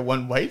black pair,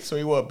 one white. So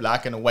he wore a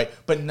black and a white.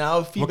 But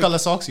now FIBA, What color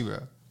socks you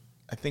wear?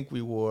 I think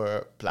we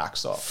wore black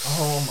socks.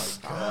 Oh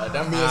my god,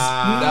 that means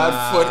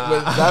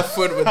that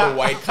foot with the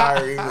white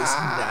Kyrie was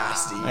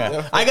nasty. Yeah.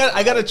 That foot I got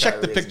with to white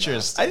check the Kyrie is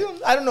pictures.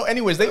 nasty. I don't know.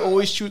 Anyways, they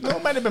always shoot. No,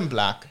 it might have been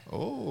black.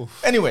 Oh,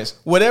 Anyways,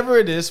 whatever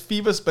it is,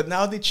 FIBA's. But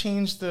now they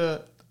changed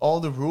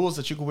all the rules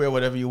that you can wear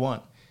whatever you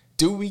want.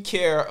 Do we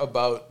care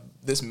about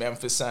this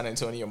Memphis San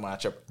Antonio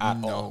matchup at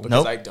all?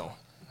 Because Nope.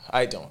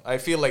 I don't. I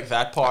feel like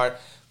that part is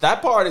The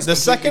completely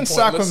second pointless.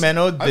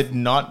 Sacramento did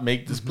not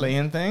make this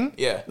play-in thing.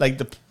 Yeah. like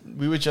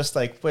we were just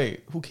like,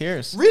 wait, who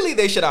cares? Really,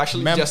 they should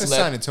actually Memphis, just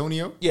San let.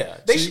 Antonio. Yeah,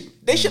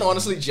 they should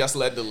honestly just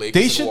let the Lakers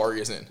They and should. the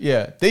Warriors in.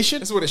 Yeah, they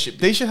should. That's what it should be.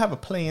 They should have a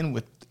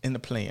play-in in the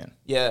play-in.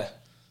 Yeah,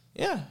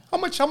 yeah. How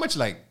much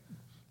like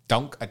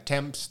dunk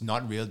attempts,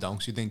 not real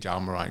dunks, you think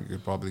John Moran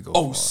could probably go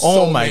Oh, for?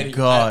 so my many.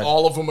 God. And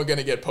all of them are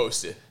gonna get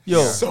posted.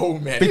 Yo. so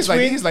many. He's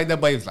like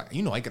that, but he's like,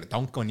 I got a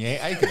dunk on you.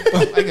 I got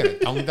a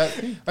dunk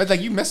that. I was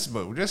like, you missed,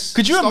 bro. Just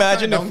Could you stop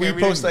imagine trying if to we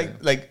dunk post everything,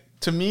 like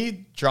to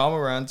me, John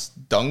Morant's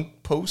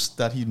dunk post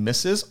that he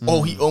misses?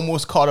 Oh, he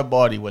almost caught a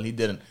body. Well, he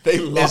didn't. They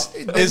lost.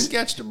 He doesn't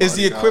catch the is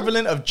the body, dog.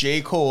 equivalent of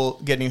J. Cole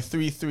getting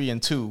 3, 3,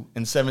 and 2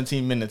 in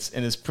 17 minutes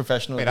in his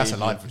professional. Wait, that's a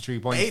debut. lot for 3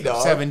 points. Hey,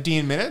 dog.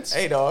 17 minutes.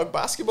 Hey, dog,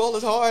 basketball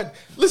is hard.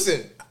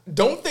 Listen,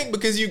 don't think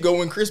because you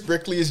go in Chris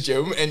Brickley's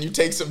gym and you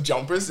take some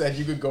jumpers that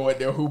you could go out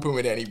there hooping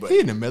with He anybody.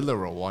 in the middle of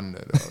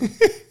Rwanda,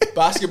 dog.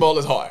 Basketball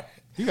is hard.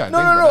 You got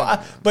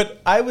No.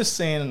 But I was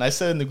saying, and I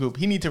said in the group,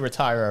 he need to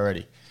retire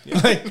already.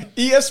 Like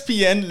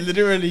ESPN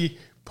literally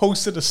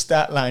posted a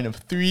stat line of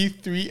 3,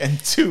 3, and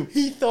 2.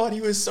 He thought he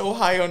was so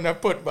high on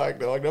that putback,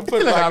 dog. That like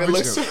putback that average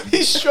looks so, dude.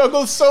 He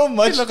struggled so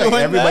much He look doing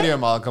like everybody that.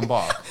 on Malcolm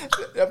Park.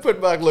 that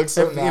putback looks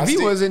so If nasty.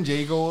 he wasn't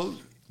J. Cole, there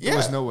Yeah,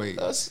 was no way.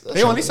 that's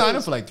They only what it signed him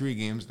is. for like 3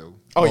 games, though.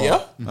 Oh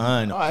yeah.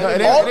 I know. I No,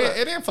 didn't it, know ain't, that.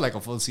 it ain't for like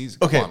a full season.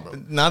 Okay, Come on,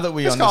 bro. now that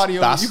we His on this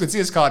cardio, you could see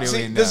his cardio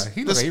See, in this, there.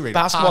 He this look ready to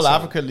Basketball pass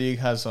Africa League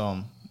has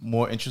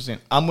more interesting.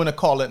 I'm gonna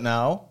call it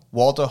now.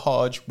 Walter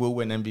Hodge will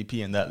win MVP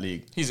in that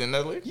league. He's in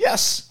that league.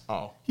 Yes.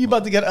 Oh. He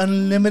about to get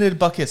unlimited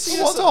buckets.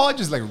 Walter Hodge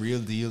is like real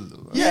deal,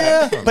 though.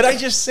 Yeah, but I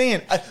just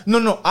saying.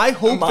 No. I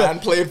hope Man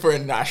that played for a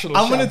national.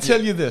 I'm gonna champion.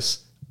 tell you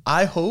this.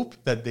 I hope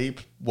that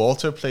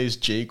Walter plays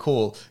J.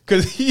 Cole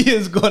because he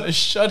is gonna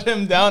shut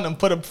him down and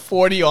put up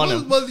 40 on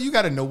him. Well, you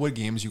got to know what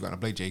games you're going to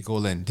play J.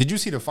 Cole in. Did you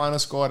see the final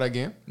score of that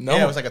game? No,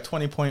 Yeah, it was like a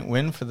 20-point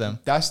win for them.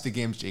 That's the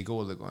games J.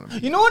 Cole are going to play.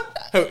 You know what?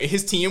 Oh,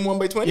 his team won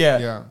by 20. Yeah.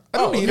 Yeah. I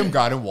don't Oh, need okay. him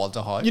guarding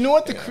Walter Hodge. You know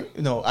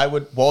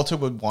what? Walter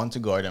would want to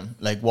guard him.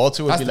 Like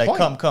Walter would That's be the like,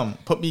 point. "Come,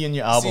 put me in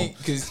your album. See,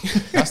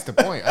 because That's the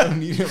point. I don't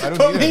need him. I don't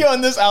Put need me him.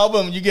 on this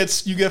album. You get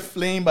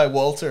flamed by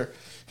Walter."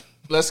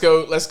 let's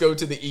go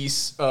to the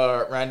East.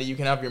 Randy, you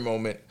can have your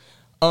moment.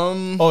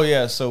 Oh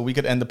yeah, so we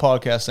could end the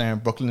podcast saying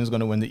Brooklyn is going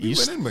to win the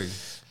East. Winning, boy.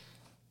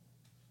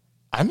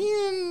 I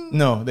mean,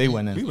 No, they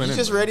went in. We went he's in,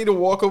 just bro. ready to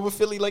walk over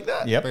Philly like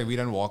that. Yep. But we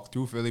didn't walk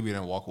through Philly. We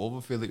didn't walk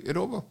over Philly. It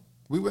over.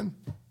 We win.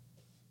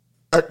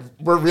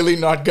 We're really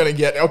not gonna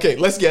get okay.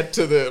 Let's get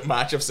to the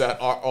matchups that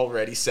are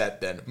already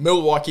set. Then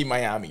Milwaukee,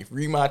 Miami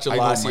rematch of I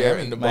go last year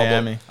Miami. in the bubble.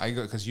 Miami. I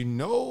go because you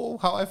know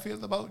how I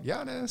feel about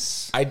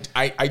Giannis.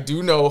 I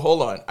do know.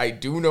 Hold on, I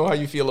do know how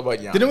you feel about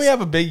Giannis. Didn't we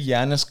have a big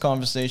Giannis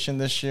conversation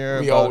this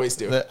year? We about always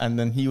do. and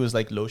then he was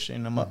like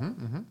lotioning him up.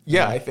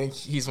 Yeah, I think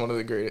he's one of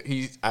the greatest.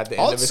 He's at the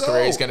end of his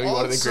career. He's going to be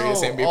one of the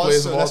greatest NBA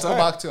players of all let's time.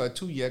 go back to a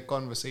 2-year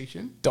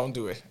conversation. Don't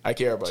do it. I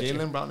care about you.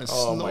 Jaylen Brown is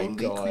Oh my slowly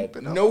god.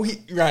 creeping up. No,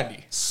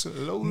 Randy.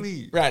 Slowly.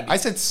 Randy. I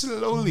said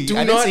slowly. Do I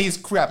didn't not- say he's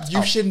crept You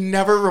up. should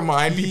never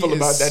remind He people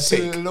about is that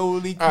take.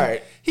 slowly. All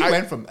right. He I-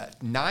 went from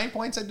 9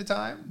 points at the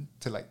time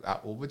to like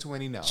over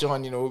 20 now.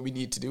 John, you know what we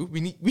need to do?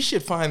 We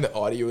should find the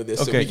audio of this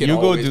so Okay, we can you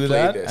go always do play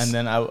that, this. and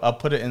then I'll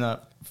put it in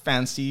a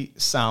fancy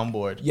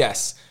soundboard.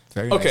 Yes.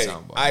 Very nice okay.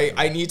 soundboard.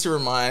 I need to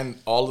remind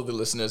all of the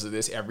listeners of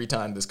this every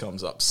time this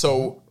comes up.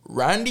 So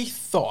Randy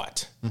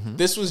thought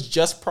this was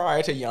just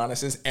prior to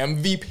Giannis's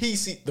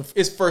MVP,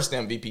 his first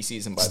MVP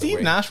season. By the Steve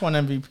way, Nash won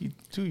MVP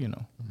too, you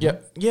know.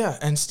 yeah,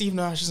 and Steve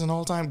Nash is an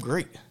all-time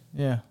great.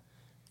 Yeah.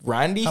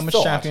 Randy How much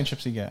thought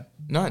championships he get?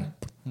 none.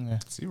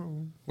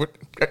 0. What?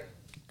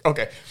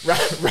 Okay,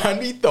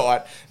 Randy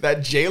thought that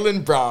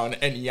Jaylen Brown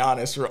and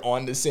Giannis were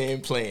on the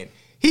same plane.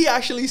 He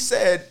actually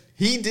said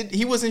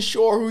he wasn't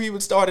sure who he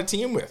would start a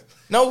team with.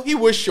 No, he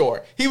was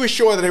sure. He was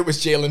sure that it was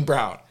Jaylen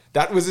Brown.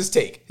 That was his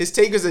take. His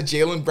take was that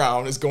Jaylen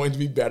Brown is going to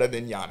be better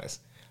than Giannis.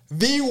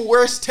 The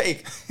worst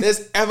take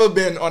there's ever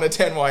been on a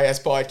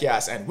 10YS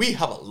podcast, and we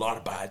have a lot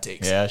of bad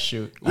takes. Yeah,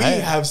 shoot. We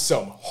have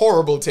some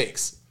horrible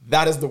takes.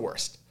 That is the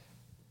worst.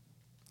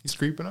 He's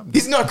creeping up.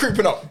 He's not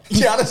creeping up.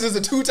 Giannis is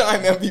a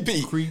 2-time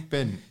MVP.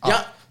 creeping Yeah,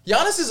 up.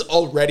 Giannis is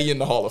already in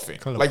the Hall of Fame.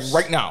 Close. Like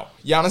right now.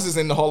 Giannis is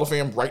in the Hall of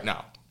Fame right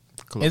now.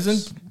 Close.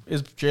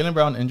 Is Jaylen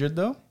Brown injured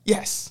though?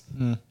 Yes.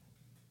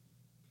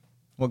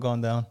 What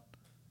going down?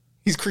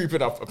 He's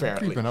creeping up,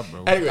 apparently. creeping up,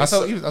 bro? Anyway, that's,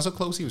 so, that's how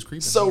close he was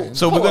creeping. so- man.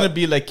 So Hold we're gonna on.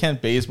 be like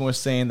Kent Bazemore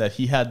saying that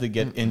he had to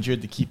get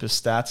injured to keep his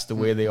stats the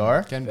way they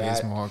are. Ken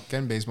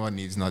Bazemore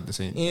needs not the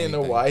same. you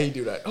know why he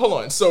do that. Hold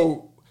on.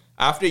 So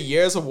after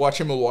years of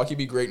watching Milwaukee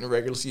be great in the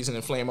regular season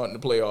and flame out in the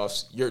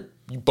playoffs,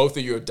 both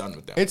of you are done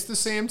with them. It's the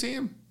same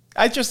team.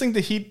 I just think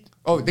the Heat.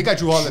 Oh, they got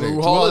Drew Holiday.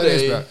 Drew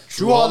Holiday. Drew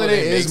Drew Holiday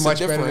Holiday is makes a much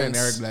better than difference.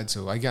 Eric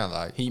Bledsoe. I can't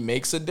lie. He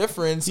makes a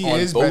difference He on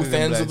is better both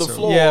than ends of the Bledsoe.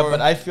 floor. Yeah,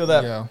 but I feel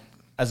that Yeah.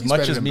 as He's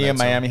much better as than me and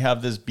Bledsoe. Miami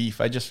have this beef,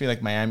 I just feel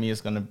like Miami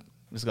is gonna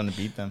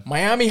beat them.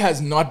 Miami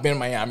has not been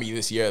Miami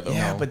this year, though.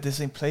 Yeah, but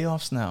this ain't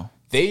playoffs now.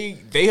 They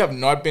have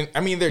not been. I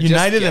mean, they're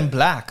United just in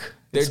black.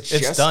 They're It's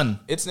just done.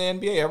 It's the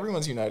NBA.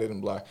 Everyone's united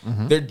in black.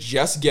 They're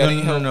just No,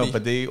 getting no, no, healthy.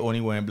 but they only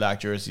wearing black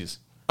jerseys.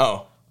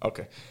 Oh,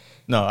 okay.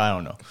 No, I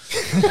don't know.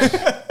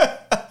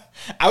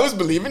 I was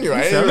believing you.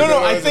 I didn't No, even no, know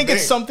that I was a think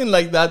it's thing. something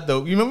like that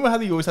though. You remember how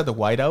they always had the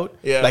white out?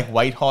 Yeah. Like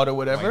white hot or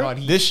whatever? White hot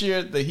Heat. This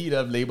year, the Heat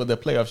have labeled their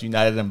playoffs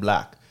United in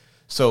black.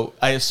 So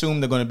I assume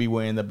they're going to be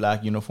wearing the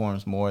black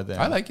uniforms more than.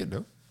 I like it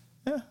though.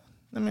 Yeah,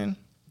 I mean,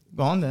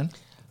 go on then.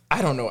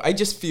 I don't know. I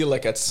just feel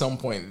like at some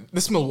point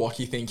this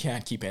Milwaukee thing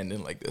can't keep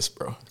ending like this,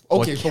 bro.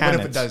 Okay, Or but what can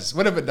if it? it does?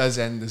 What if it does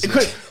end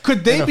this?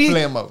 Could they in a be?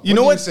 flame out? You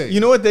know do what? say? You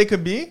know what they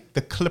could be?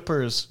 The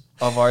Clippers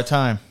of our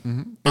time.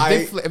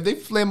 If they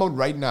flame out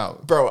right now,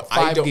 Bro,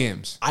 5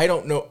 games. I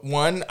don't know.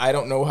 One, I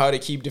don't know how to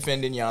keep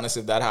defending Giannis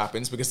if that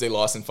happens because they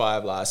lost in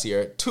 5 last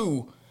year.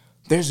 2,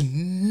 there's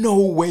no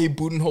way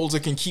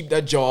Budenholzer can keep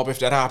that job if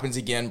that happens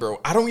again, bro.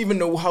 I don't even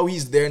know how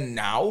he's there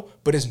now,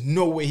 but there's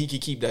no way he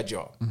could keep that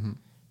job.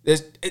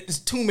 It's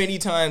too many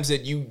times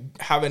that you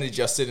haven't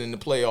adjusted in the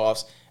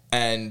playoffs,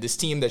 and this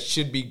team that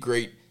should be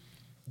great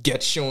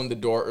gets shown the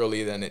door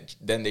earlier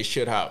than they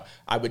should have.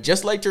 I would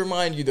just like to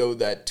remind you, though,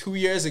 that 2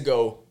 years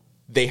ago,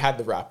 they had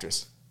the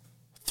Raptors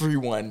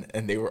 3-1,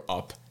 and they were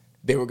up.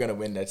 They were going to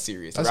win that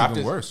series. That's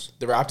even worse.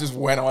 The Raptors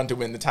went on to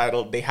win the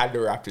title. They had the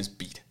Raptors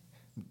beat.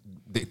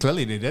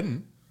 Clearly they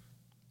didn't.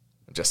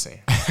 I'm just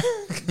saying.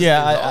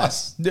 Yeah,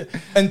 lost.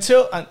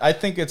 I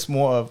think it's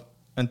more of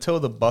until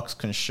the Bucks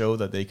can show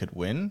that they could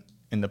win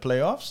in the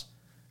playoffs.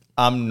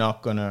 I'm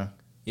not gonna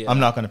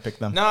pick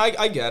them. No,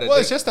 I get it. Well,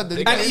 it's just that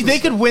And they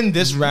could win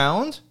this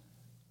round,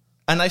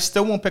 and I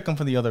still won't pick them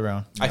for the other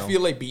round. I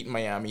feel like beating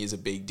Miami is a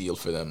big deal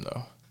for them,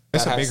 though.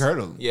 It's That a big has-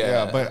 hurdle.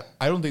 Yeah. But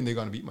I don't think they're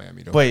gonna beat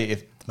Miami though. Wait,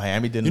 if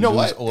Miami didn't you know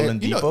lose what?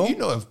 Oladipo, You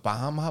know if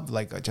Bahama have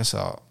like just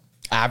a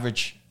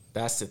average.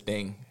 That's the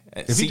thing.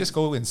 if he just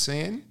go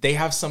insane, they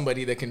have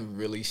somebody that can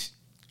really,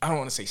 I don't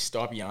want to say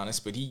stop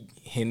Giannis, but he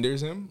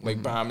hinders him.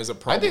 Like, Bam is a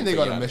problem. I think they're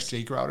for gonna Giannis. miss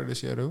Jay Crowder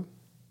this year though.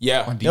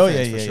 Yeah. On Oh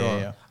defense yeah, for yeah, sure.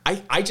 yeah.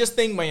 I just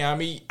think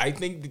Miami, I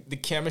think the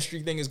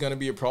chemistry thing is going to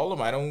be a problem.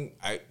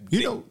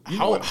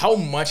 How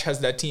much has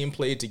that team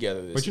played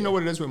together this But you year? know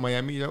what it is with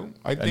Miami though?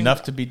 I think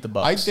Enough to beat the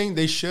Bucks. I think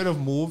they should have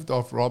moved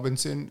off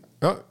Robinson,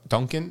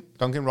 Duncan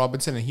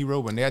Robinson and Hero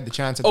when they had the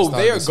chance at the start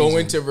they of are the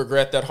going season. to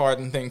regret that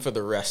Harden thing for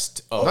the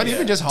rest of Not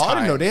even just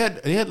Harden time. though.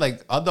 They had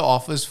like other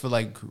offers for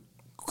like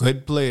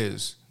good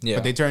players. Yeah.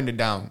 But they turned it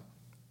down.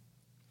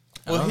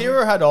 Well,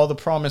 Hero had all the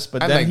promise,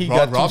 but And then like he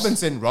got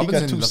Robinson he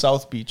got to look-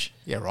 South Beach.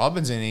 Yeah,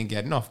 Robinson ain't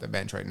getting off the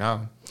bench right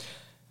now.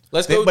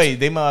 Let's They, go. wait,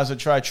 they might as well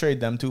try to trade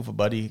them too for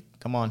Buddy.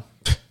 Come on.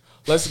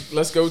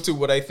 Let's go to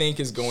what I think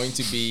is going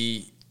to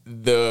be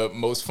the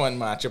most fun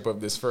matchup of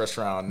this first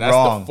round. That's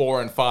Wrong. the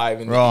 4 and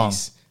 5 in Wrong. the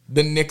East.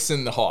 The Knicks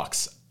and the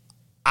Hawks.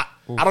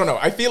 I don't know.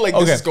 I feel like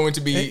this Okay. is going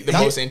to be the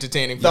most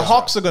entertaining. The first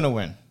Hawks round. are going to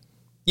win.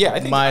 Yeah, I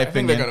In think, my I think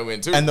opinion, they're going to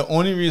win too. And the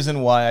only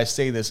reason why I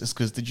say this is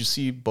because did you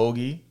see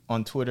Bogey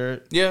on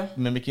Twitter? Yeah.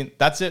 Mimicking.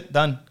 That's it.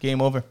 Done. Game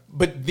over.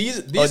 But these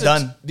Oh, are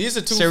done. These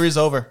are two Series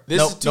over. This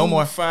Nope, is two no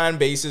more. fan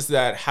bases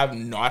that have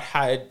not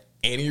had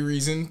any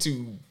reason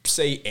to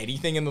say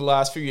anything in the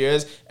last few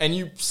years, and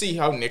you see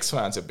how Knicks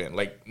fans have been.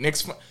 Like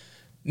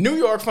New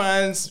York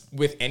fans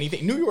with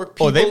anything. New York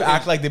people. Oh, they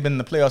act like they've been in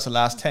the playoffs the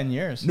last 10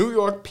 years. New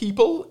York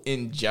people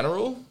in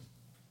general,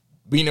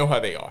 we know how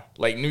they are.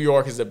 Like, New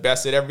York is the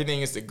best at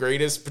everything. It's the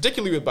greatest,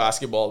 particularly with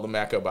basketball, the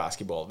mecca of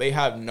basketball. They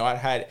have not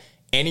had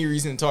any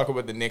reason to talk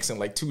about the Knicks in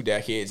like 2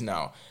 decades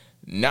now.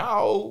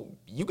 Now,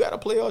 you got a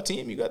playoff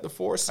team. You got the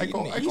 4 seed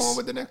in the I go East. on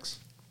with the Knicks.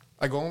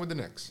 I go on with the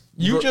Knicks.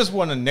 You just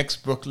want a Knicks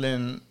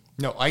Brooklyn.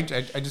 No, I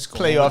just go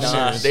Playoff on with the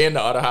Nah, Knicks. they're in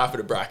the other half of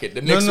the bracket.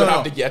 The Knicks would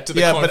have to get to the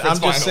yeah, conference but I'm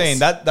just finals. saying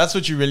that's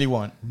what you really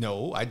want.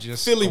 No, I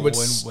just Philly would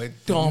going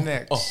with the stomp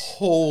Knicks. a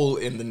hole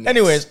in the Knicks.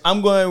 Anyways,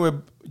 I'm going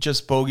with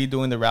just Bogey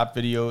doing the rap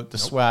video. The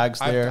swag's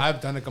there.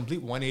 I've done a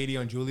complete 180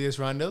 on Julius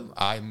Randle.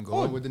 I'm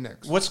going with the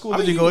Knicks. What school I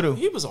did mean, he go to?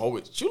 He was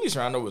always Julius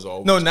Randle was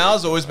always No, great. now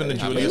it's always been the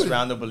Yeah, but Julius he was-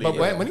 Randle belief.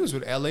 But when he was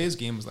with LA, his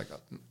game was like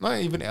not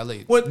even LA,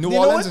 What- New you know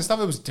Orleans what? and stuff.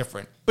 It was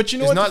different. But you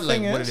know it's what not the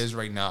like thing what is? it is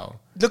right now.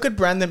 Look at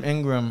Brandon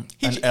Ingram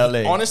and He-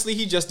 LA. Honestly,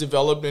 he just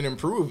developed and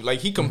improved. Like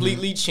he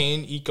completely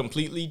changed. He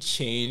completely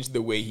changed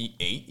the way he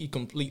ate. He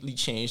completely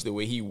changed the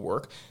way he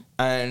worked.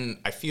 And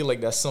I feel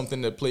like that's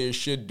something that players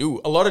should do.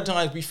 A lot of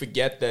times we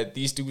forget that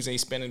these dudes ain't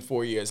spending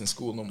 4 years in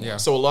school no more. Yeah.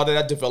 So a lot of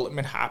that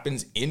development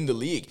happens in the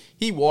league.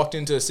 He walked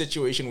into a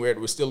situation where it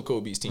was still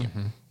Kobe's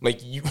team.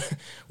 Like you,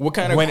 what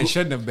kind of When it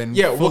shouldn't have been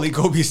Yeah, fully what-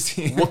 Kobe's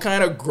team. what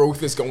kind of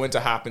growth is going to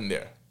happen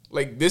there?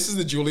 Like, this is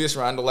the Julius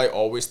Randle I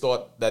always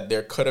thought that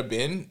there could have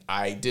been.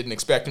 I didn't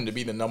expect him to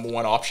be the number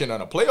one option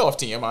on a playoff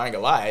team. I ain't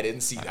gonna lie, I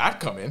didn't see that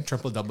coming.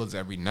 Triple doubles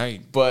every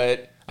night.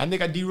 But And they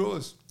got D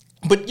Rose.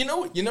 you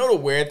know the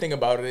weird thing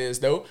about it is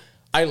though,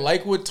 I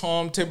like what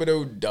Tom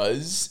Thibodeau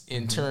does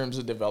in terms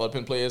of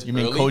developing players. you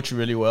mean early. coach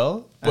really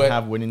well and But-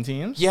 have winning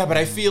teams? Yeah, but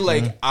I feel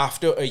like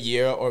after a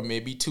year or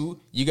maybe 2,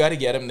 you got to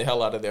get him the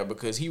hell out of there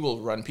because he will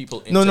run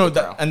people into No,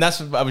 the ground. and that's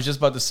what I was just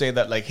about to say.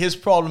 That like his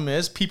problem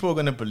is people are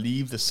gonna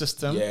believe the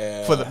system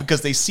Yeah. because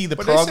they see the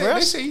But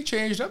progress. they say he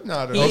changed up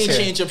now. Though. He ain't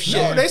changed up shit.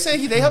 No, they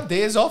say they have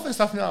days off and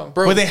stuff now.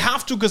 Bro, But they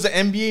have to because the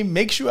NBA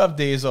makes you have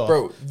days off.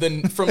 Bro,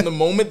 from the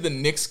moment the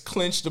Knicks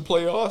clinched the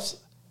playoffs,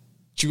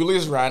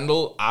 Julius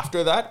Randle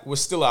after that was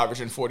still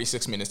averaging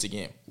 46 minutes a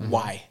game.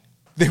 Why?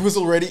 They was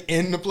already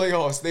in the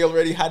playoffs. They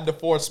already had the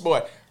 4th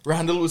spot.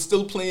 Randle was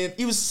still playing.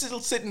 He was still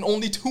sitting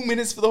only 2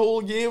 minutes for the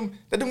whole game.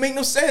 That don't make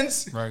no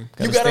sense. Right.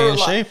 You Gotta gotta stay in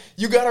rely. shape.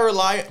 You gotta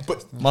rely.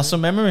 But Muscle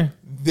memory.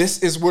 this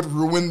is what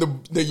ruined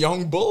the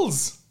young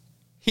Bulls.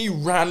 He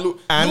ran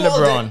And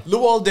LeBron.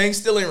 Luol Deng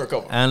still ain't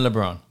recovered. And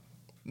LeBron.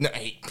 No,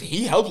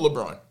 he helped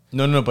LeBron.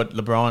 No, but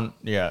LeBron,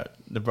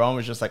 LeBron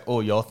was just like, oh,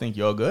 y'all think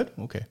you're good?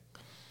 Okay.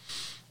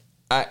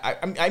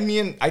 I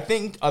mean, I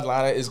think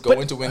Atlanta is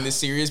going to win this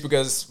series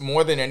because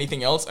more than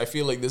anything else, I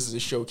feel like this is a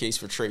showcase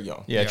for Trae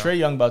Young. Yeah, Trae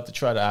Young about to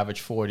try to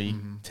average 40,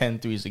 10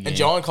 threes a game. And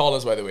John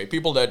Collins, by the way,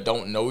 people that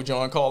don't know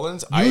John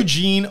Collins,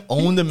 Eugene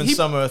owned him in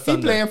Summer of He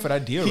Thunder. playing for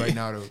that deal right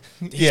now, though.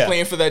 he's Yeah.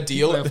 playing for that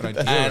deal. playing for that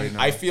deal And right now.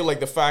 I feel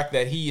like the fact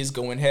that he is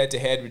going head to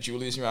head with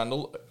Julius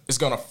Randle is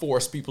going to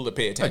force people to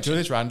pay attention.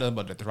 Julius Randle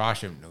about to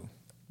thrash him, though.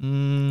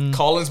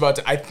 Collins about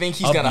to, I think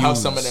he's going to have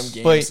some of them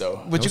games. But,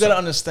 So but you got to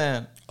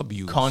understand,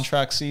 Abuse.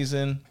 contract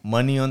season,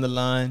 money on the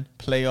line,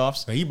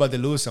 playoffs. But he about to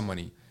lose some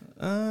money.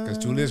 Because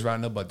Julius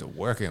Randle about to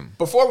work him.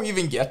 before we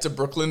even get to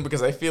Brooklyn,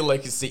 because I feel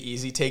like it's the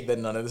easy take that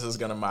none of this is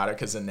going to matter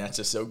because the Nets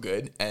are so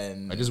good.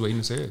 And I just waiting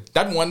to say it.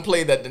 that one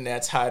play that the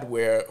Nets had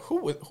where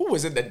who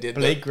was it that did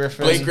Blake that?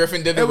 Griffin. Blake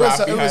Griffin did the It rap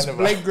was behind him.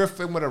 Blake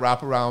Griffin with a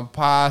wraparound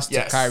pass to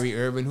Yes. Kyrie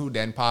Irving, who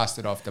then passed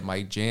it off to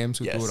Mike James,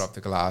 who Yes. threw it off the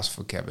glass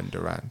for Kevin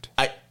Durant.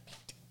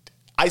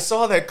 I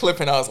saw that clip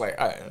and I was like,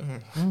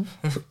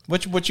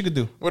 What you could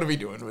do? what are we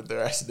doing with the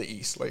rest of the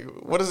East? Like,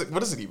 what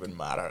does it even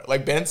matter?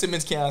 Like Ben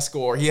Simmons can't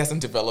score. He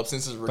hasn't developed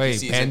since his rookie Wait,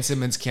 season. Ben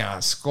Simmons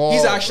can't score.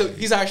 He's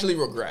actually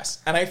regressed,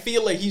 and I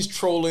feel like he's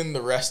trolling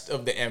the rest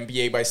of the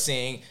NBA by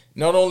saying,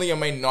 "Not only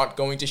am I not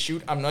going to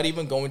shoot, I'm not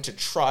even going to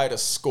try to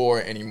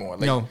score anymore."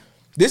 Like, No.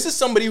 this is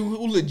somebody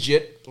who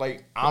legit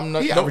like I'm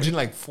not. He no- averaging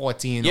like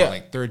 14 Yeah. or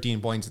like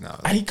 13 points now.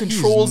 and he He's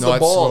controls the not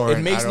ball. It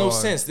scoring makes at no all.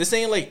 sense. This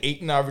ain't like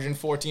 8 and averaging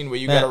 14 where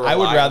you Man, got to rely I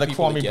would on rather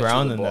people to Kwame get you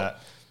Brown the than ball. that.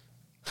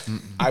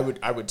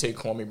 I would take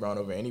Kwame Brown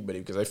over anybody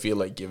because I feel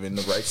like given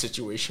the right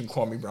situation,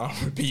 Kwame Brown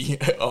would be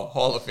a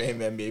Hall of Fame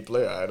NBA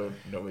player. I don't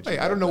know what you Hey,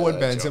 I don't know what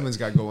Ben Simmons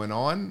got going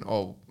on,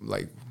 or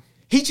like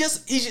He's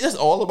just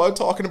all about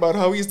talking about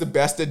how he's the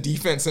best at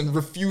defense and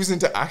refusing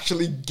to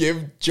actually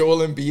give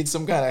Joel Embiid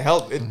some kind of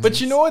help. But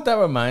you know what that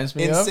reminds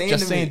me of? Insane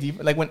Just to saying, me.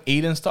 like when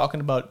Aiden's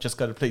talking about just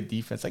got to play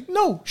defense. Like,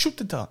 no, shoot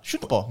the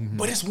ball.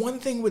 But it's one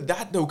thing with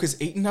that though,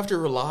 because Ayton have to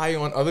rely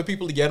on other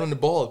people to get on the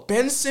ball.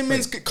 Ben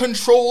Simmons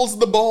controls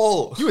the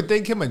ball. You would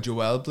think him and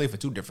Joel play for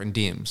two different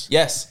teams.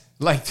 Yes.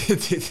 Like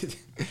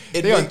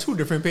they're on two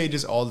different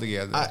pages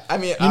altogether. I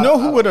mean, You know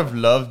who would have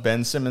loved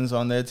Ben Simmons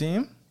on their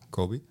team?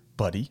 Kobe.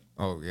 Buddy.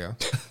 Oh yeah.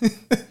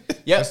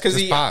 Yes, because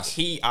Just pass.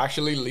 he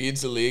actually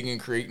leads the league in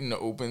creating the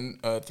open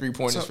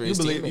 3-pointers for So his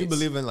you teammates.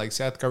 believe in like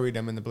Seth Curry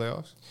them in the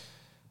playoffs?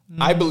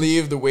 I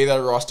believe the way that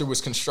roster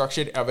was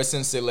constructed ever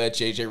since they let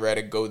JJ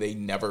Redick go, they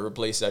never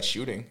replaced that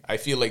shooting. I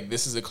feel like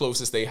this is the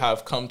closest they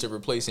have come to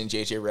replacing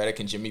JJ Redick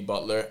and Jimmy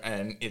Butler,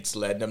 and it's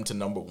led them to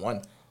number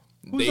one.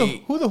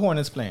 Who the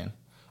Hornets playing?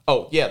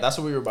 Oh yeah, that's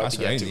what we were about That's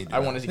to what I get to. need to I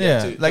know. wanted to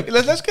Yeah, get to like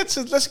let's get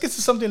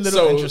to something a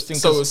little interesting.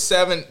 So 'cause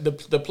 7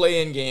 the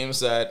play-in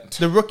games that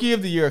the rookie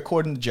of the year,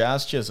 according to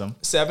Jazz Chisholm,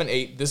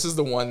 7-8. This is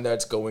the one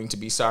that's going to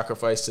be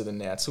sacrificed to the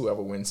Nets.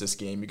 Whoever wins this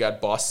game, you got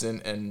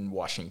Boston and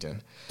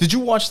Washington. did you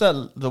watch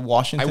the I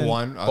Washington?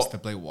 want us to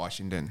play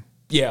Washington.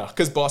 Yeah,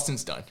 because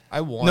Boston's done.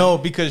 I want. No,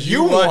 because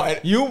You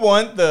want- you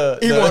want the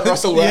You want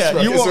Russell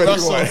Westbrook. Yeah, you is want what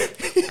Russell.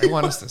 want. I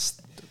want us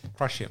to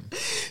crush him.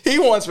 He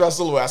wants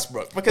Russell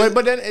Westbrook because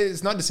But then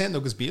it's not the same though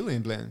because Beal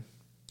ain't playing.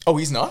 oh,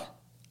 he's not.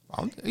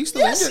 He's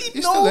still Yes, injured.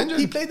 He's no, still injured.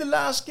 he played the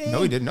last game.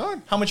 No, he did not.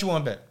 How much you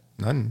want to bet?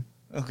 None.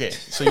 Okay,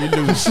 so you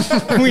lose.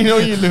 We know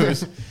you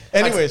lose.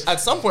 Anyways, At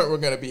some point we're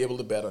going to be able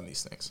to bet on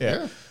these things.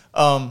 yeah.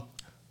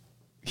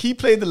 He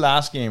played the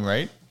last game,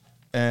 right?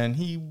 And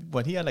he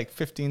had like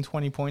 15,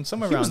 20 points,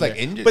 somewhere He around was, like,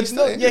 there. injured. But He's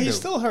still no, injured, he's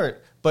though. still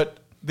hurt. But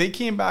they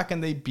came back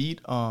and they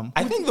beat.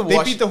 I think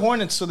they beat the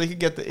Hornets so they could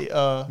get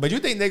the. But you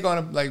think they're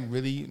gonna like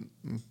really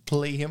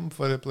play him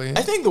for the play?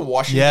 I think the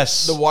Washington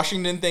Yes. the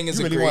Washington thing is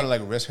you a really great. want to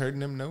like risk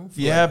hurting him, no?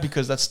 Yeah,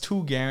 because that's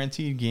 2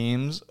 guaranteed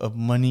games of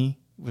money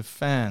with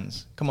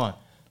fans. Come on.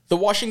 The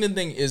Washington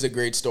thing is a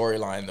great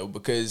storyline though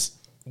because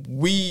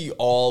we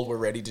all were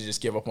ready to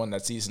just give up on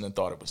that season and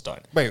thought it was done.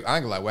 Wait, I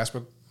ain't gonna lie,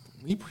 Westbrook,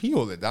 he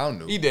hold it down,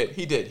 though. He did.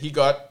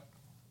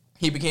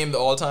 He became the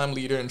all-time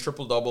leader in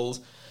triple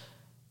doubles.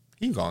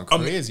 He gone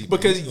crazy. man.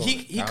 Because He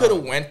he going could have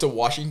down. went to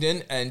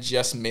Washington and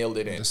just mailed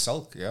it in. The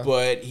sulk, yeah.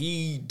 But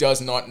he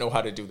does not know how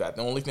to do that.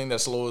 The only thing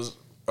that slows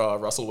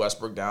Russell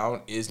Westbrook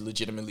down is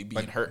legitimately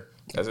being hurt.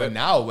 That's But it.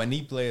 now when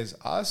he plays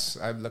us,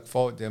 I look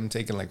forward to him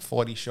taking like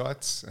 40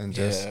 shots and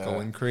just Yeah.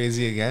 going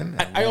crazy again.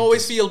 and I we'll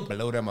always just feel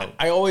blow them out.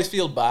 I always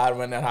feel bad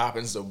when that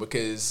happens though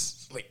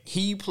because like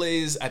he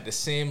plays at the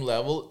same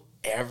level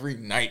every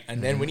night,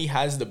 and then when he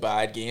has the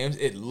bad games,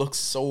 it looks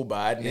so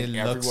bad, and then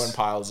It looks everyone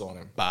piles on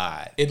him.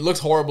 Bad. It looks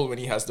horrible when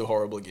he has the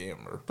horrible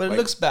game. But it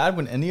looks bad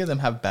when any of them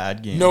have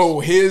bad games. no.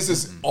 His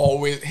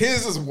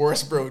is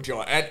worse, bro,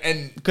 John,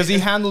 and Because he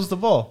handles the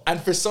ball. and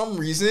for some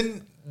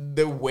reason.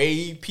 The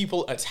way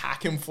people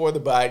attack him for the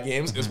bad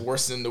games is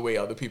worse than the way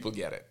other people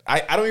get it.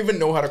 I don't even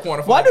know how to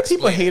quantify. Why do and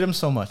people explain hate it. him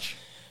so much?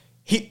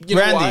 You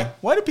know Randy, why?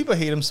 why do people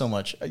hate him so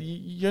much?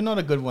 You're not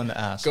a good one to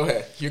ask. Go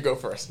ahead. You go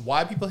first.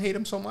 Why people hate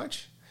him so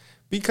much?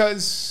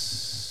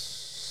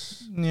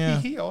 Because Yeah.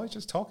 he always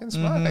just talking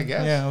smart, I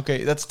guess. Yeah,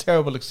 okay. That's a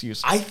terrible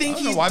excuse. I think I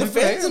don't know he why people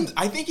hate defends him. him.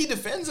 I think he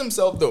defends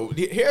himself though.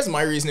 Here's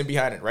my reasoning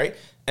behind it, right?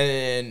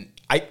 And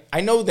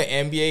I know the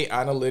NBA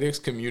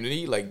analytics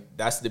community, like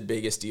that's the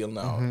biggest deal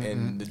now.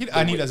 And He the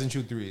way- doesn't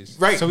shoot threes.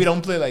 Right. So we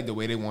don't play like the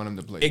way they want him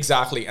to play.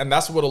 Exactly. And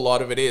that's what a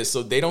lot of it is.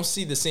 So they don't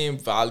see the same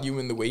value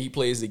in the way he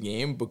plays the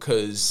game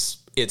because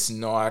it's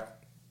not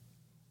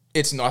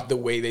the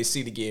way they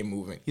see the game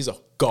moving. He's a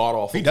god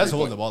awful. He does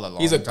hold the ball a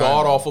long He's a time,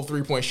 god though. awful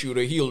 3-point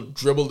shooter. He'll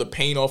dribble the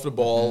paint off the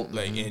ball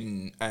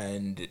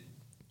and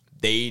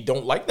they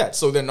don't like that.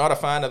 So they're not a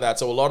fan of that.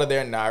 So a lot of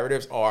their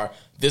narratives are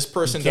this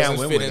person You can't doesn't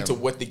win fit with into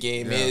him. what the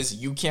game Yeah. is.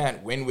 You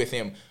can't win with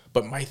him.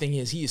 But my thing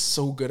is, he is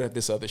so good at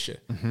this other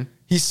shit. Mm-hmm.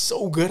 He's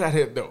so good at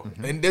it, though.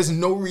 And there's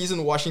no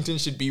reason Washington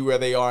should be where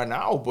they are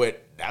now,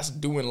 but that's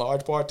due in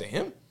large part to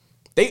him.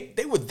 They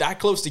were that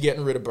close to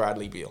getting rid of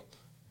Bradley Beal.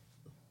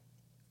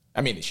 I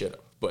mean, they should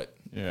have, but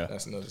Yeah.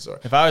 that's another story.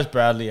 If I was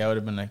Bradley, I would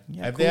have been like,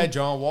 yeah, If cool. they had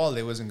John Wall,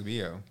 they wasn't gonna be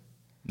here.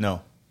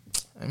 No.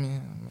 I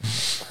mean,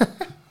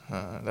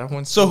 that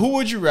one's So who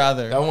would you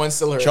rather? that one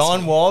still hurts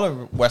John me. Wall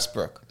or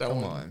Westbrook? That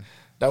Come one, on.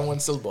 that one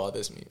still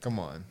bothers me. Come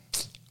on.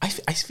 I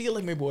feel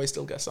like my boy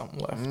still got something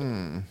left.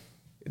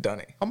 Done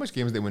it. How much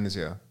games they win this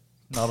year?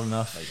 Not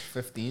enough.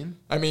 15?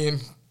 I mean,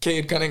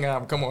 Cade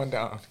Cunningham, come on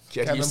down.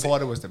 Get Kevin used to,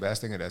 Porter was the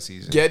best thing of that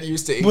season. get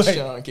used to Wait,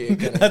 H-Sean Cade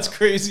Cunningham. that's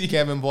crazy.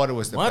 Kevin Porter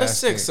was the What a best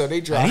six, thing. so they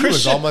And dropped. he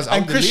was almost out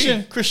and the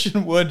league.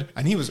 Christian Wood.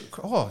 And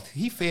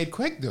he fade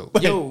quick though.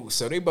 Yo,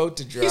 so they about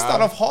to drop. He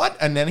started off hot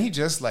and then he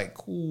just like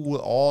cool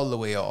all the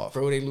way off.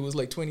 Bro, they lose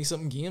like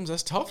 20-something games.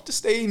 That's tough to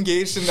stay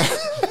engaged in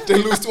that. They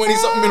lose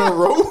 20-something in a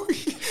row.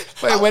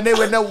 But when they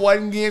win that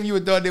one game, you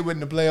would thought they win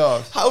the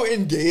playoffs. How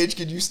engaged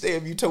could you stay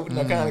if you toting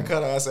that kind of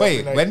cut ass every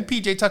Wait, night? when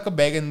PJ Tucker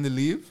begging to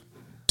leave?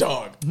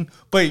 Dog.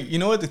 But you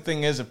know what the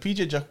thing is? If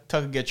PJ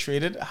Tucker gets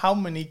traded, how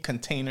many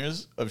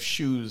containers of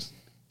shoes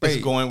is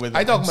going with.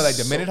 I talking about like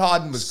the minute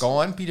Harden was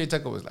gone, PJ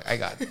Tucker was like, I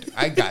got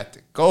to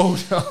go.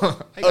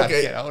 I got to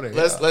get out of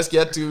here. Let's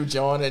get to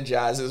John and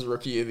Jazz's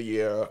rookie of the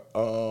year.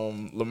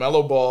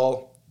 LaMelo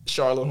Ball,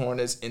 Charlotte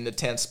Hornets in the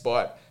 10th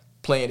spot,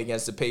 playing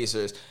against the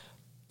Pacers.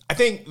 I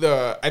think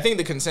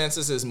the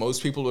consensus is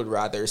most people would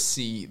rather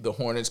see the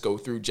Hornets go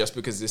through just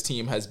because this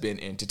team has been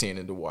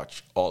entertaining to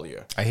watch all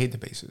year. I hate the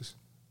Pacers.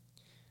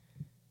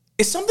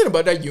 It's something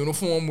about that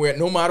uniform where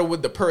no matter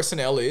what the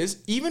personnel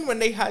is, even when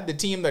they had the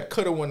team that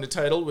could have won the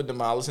title with the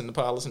Malice and the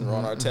Palace and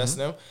Ron Artest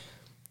now,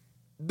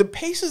 the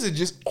Pacers are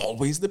just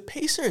always the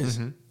Pacers.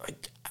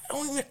 Like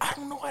I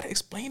don't know how to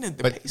explain it.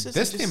 The But Pacers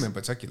this are team just, in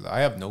particular, I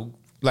have no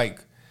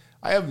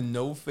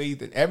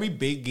faith in every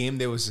big game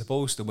they were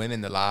supposed to win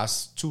in the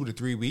last 2 to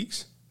 3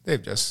 weeks.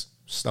 They've just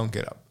stunk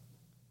it up.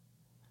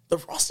 the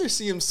roster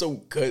seems so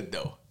good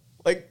though.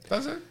 Like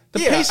Does it? The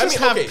Pacers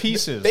have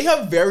pieces. They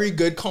have very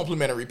good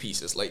complementary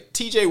pieces. Like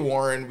TJ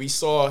Warren, we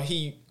saw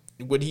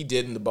what he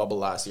did in the bubble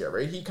last year,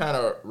 right? He kind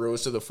of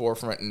rose to the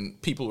forefront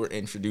and people were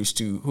introduced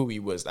to who he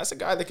was. That's a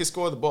guy that can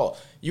score the ball.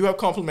 You have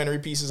complementary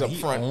pieces up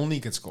He front. only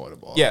can score the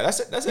ball. Yeah,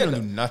 that's it. That's He don't do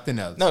it. nothing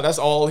else. No, that's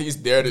all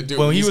he's there to do.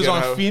 When he He's was gonna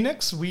on have-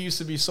 Phoenix, we used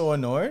to be so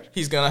annoyed.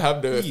 He's gonna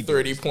have the He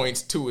 30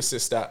 points, 2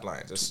 assist stat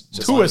lines. Just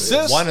 2 what it is.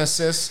 assists? 1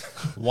 assist,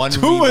 1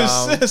 2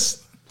 rebound,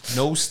 assists.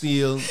 no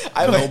steal,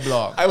 I no like,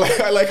 block. I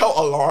like how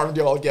alarmed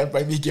y'all get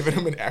by me giving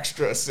him an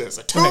extra assist.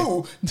 Like,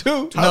 2.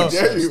 Two. How No,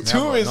 dare you? two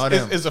Never, is, not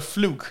is, him. is a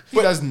fluke.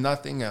 He does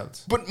nothing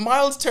else. But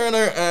Miles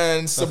Turner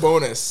and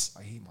Sabonis,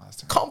 I hate Miles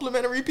Turner.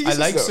 complementary I pieces.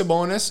 like though.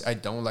 Sabonis. I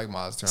don't like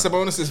Miles Turner.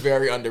 Sabonis is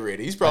very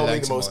underrated. He's probably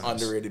like the most Sabonis.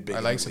 underrated big I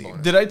in like the league.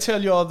 Sabonis. Did I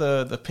tell you all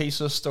the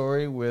Pacers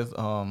story with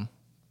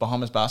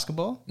Bahamas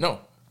basketball? No.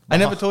 I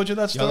never told you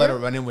that Y'all let her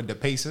story. run in with the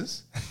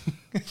Pacers.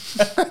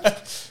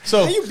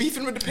 So Are you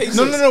beefing with the Pacers?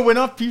 no, we're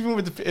not beefing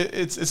with the.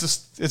 It's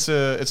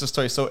a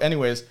story. So,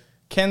 anyways,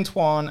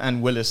 Kentuan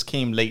and Willis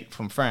came late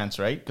from France,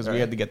 right? Because we Right.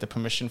 had to get the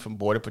permission from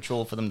Border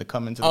Patrol for them to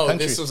come into the Oh,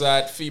 country. this was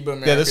at FIBA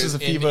Americas. Yeah, this is a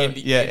in FIBA.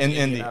 Indy- in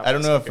Indy. I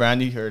don't know if Indianapolis.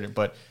 Randy heard it,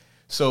 but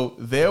so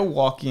they're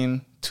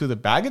walking to the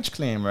baggage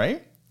claim,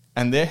 right?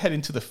 And they're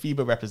heading to the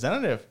FIBA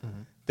representative.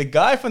 The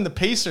guy from the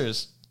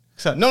Pacers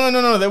said,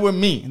 "No, they were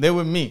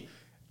me,"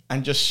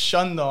 and just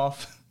shunned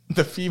off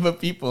the FIBA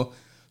people.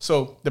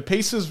 So the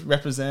Pacers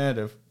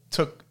representative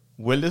took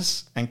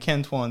Willis and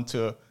Kentuan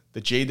to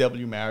the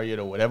JW Marriott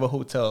or whatever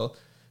hotel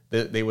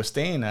that they were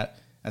staying at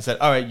and said,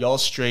 all right, y'all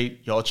straight,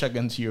 y'all check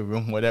into your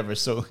room, whatever.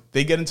 So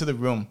they get into the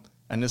room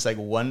and it's like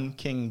one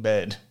king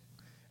bed.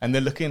 And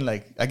they're looking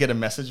like, I get a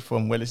message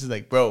from Willis. He's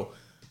like, bro,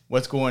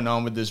 what's going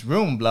on with this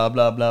room? Blah,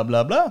 blah, blah,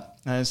 blah, blah.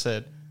 And I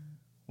said,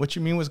 what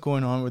you mean what's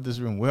going on with this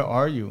room? Where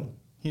are you?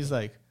 He's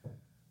like,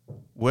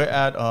 we're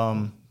at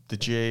the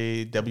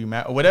JW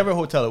Marriott, or whatever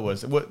hotel it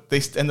was. They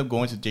end up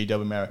going to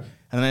JW Marriott.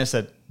 And then I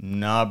said,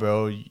 nah,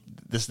 bro,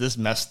 this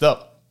messed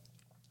up.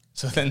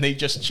 So then they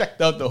just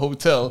checked out the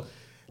hotel,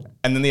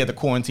 and then they had to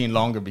quarantine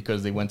longer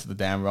because they went to the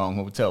damn wrong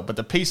hotel. But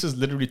the Pacers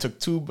literally took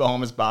 2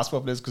 Bahamas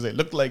basketball players because they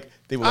looked like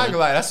they were. I ain't gonna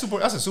lie, that's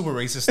a super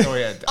racist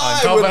story. I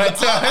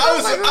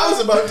was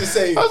about to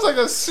say, I was like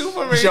a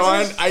super racist.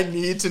 John, I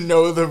need to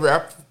know the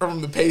rep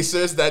from the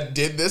Pacers that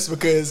did this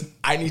because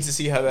I need to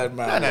see how that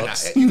man No.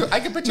 looks. I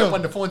can picture him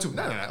on the phone too.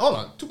 No. Hold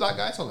on. 2 black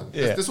guys. Hold on.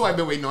 Yeah. This is what I've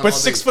been waiting on. But all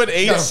day.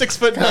 6'8", Come.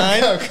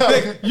 6'9". Come.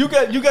 Like,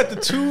 you got the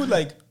 2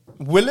 like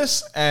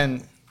Willis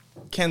and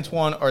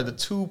Kentuan are the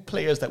 2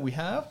 players that we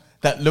have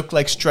that look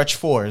like stretch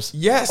 4s.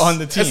 Yes, on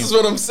the team. This is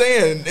what I'm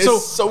saying.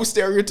 It's so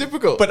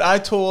stereotypical. But I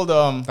told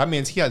That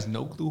means he has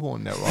no clue who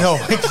on that roster. no,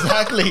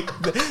 exactly.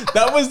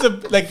 That was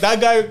that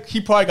guy. He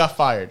probably got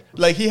fired.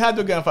 Like he had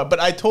to get fired. But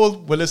I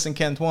told Willis and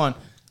Kentuan,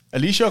 at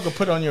least y'all could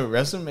put on your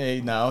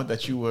resume now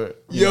that you were.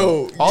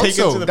 Taken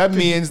Also, to the that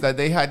means that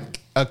they had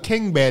a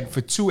king bed for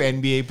 2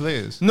 NBA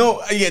players.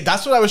 No, yeah,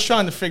 that's what I was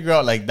trying to figure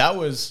out. Like that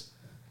was,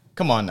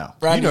 come on now.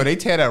 Randy, You know, they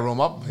tear that room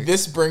up. Like,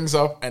 this brings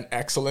up an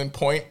excellent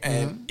point,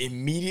 and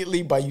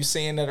immediately by you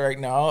saying that right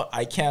now,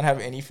 I can't have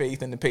any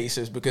faith in the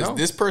Pacers because No.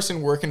 this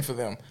person working for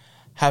them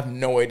have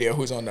no idea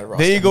who's on that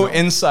roster. There you go,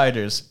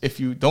 insiders. If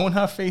you don't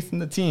have faith in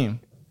the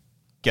team,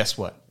 guess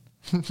what?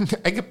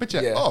 I can picture.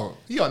 Yeah. Oh,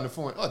 he on the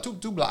phone. Oh,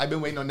 two black. I've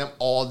been waiting on them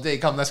all day.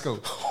 Come, let's go.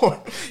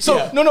 So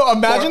Yeah. no.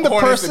 Imagine the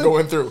Hornets are person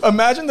going through.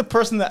 Imagine the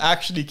person that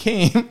actually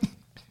came,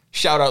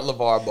 Shout out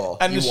LeVar Ball.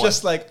 and You it's won.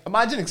 just like.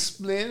 Imagine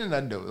explaining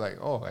that though. Like,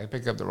 oh, I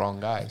picked up the wrong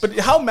guys. But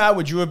how mad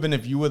would you have been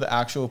if you were the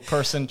actual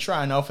person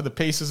trying out for the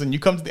Pacers and you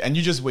come to and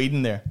you just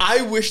waiting there?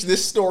 I wish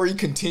this story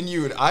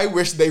continued. I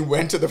wish they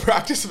went to the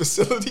practice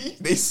facility.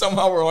 They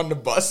somehow were on the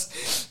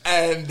bus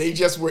and they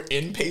just were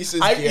in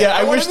Pacers. gear.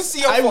 I wanted wish to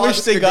see how far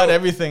this they could got go.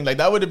 everything. Like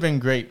that would have been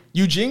great.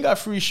 Eugene got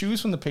free shoes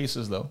from the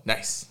Pacers though.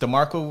 Nice.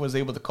 DeMarco was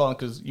able to call him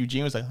because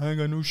Eugene was like, I ain't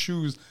got no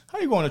shoes. How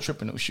you going on a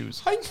trip in no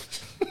shoes?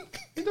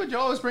 You thought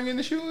y'all was bringing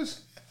the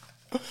shoes?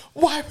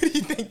 Why would he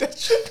think that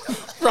shit?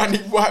 Ronnie,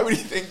 why would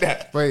he think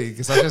that? Wait,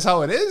 because that's just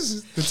how it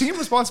is. The team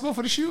responsible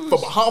for the shoes. For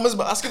Bahamas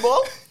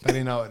basketball? That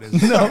ain't how it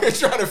is. No. We're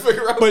trying to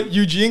figure out. But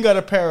Eugene got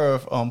a pair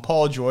of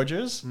Paul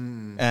Georges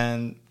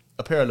and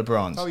a pair of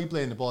LeBrons. How you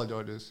playing the Paul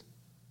Georges?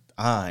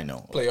 I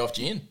know. Playoff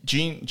Gene.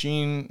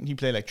 Gene, he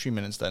played like 3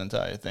 minutes that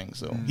entire thing.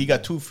 So he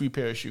got 2 free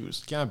pair of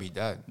shoes. Can't beat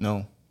that.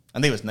 No.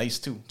 And they was nice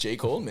too. J.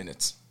 Cole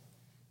minutes.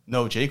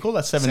 No, J. Cole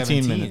at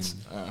 17 minutes.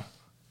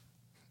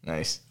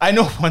 Nice. I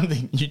know one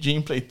thing.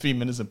 Eugene played 3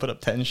 minutes and put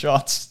up 10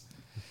 shots.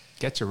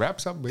 Get your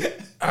reps up, baby.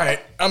 All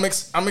right, I'm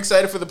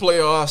excited for the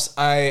playoffs.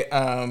 I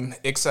am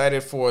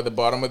excited for the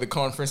bottom of the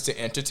conference to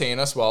entertain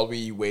us while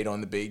we wait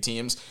on the big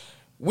teams.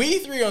 We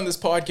three on this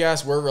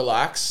podcast, we're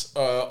relaxed.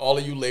 All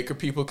of you Laker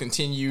people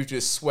continue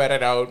to sweat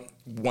it out,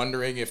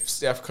 wondering if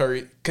Steph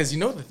Curry... Because you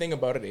know the thing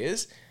about it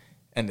is,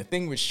 and the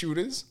thing with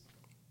shooters,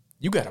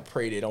 you got to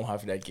pray they don't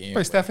have that game.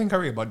 But Stephen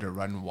Curry about to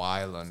run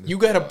wild on this. You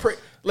got to pray...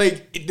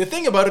 Like, the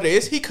thing about it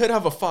is, he could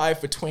have a 5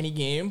 for 20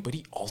 game, but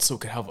he also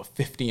could have a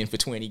 15 for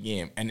 20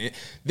 game. And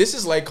this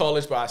is like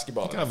college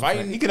basketball.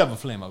 He could have a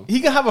flame out. He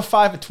could have a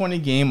 5 for 20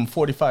 game and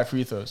 45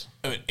 free throws.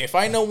 If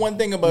I know one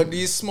thing about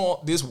these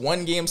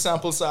one game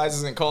sample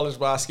sizes in college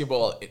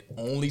basketball, it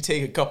only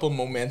take a couple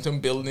momentum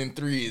building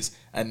threes,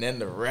 and then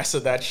the rest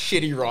of that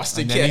shitty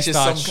roster And then he catches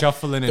starts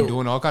shuffling and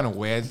doing all kind of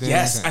weird things.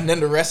 Yes, and then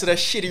the rest of that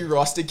shitty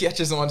roster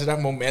catches onto that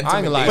momentum I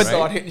ain't and gonna they lie,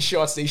 start right? hitting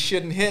shots they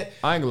shouldn't hit.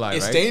 I ain't gonna lie,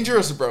 It's right?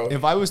 dangerous, bro.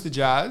 If I was the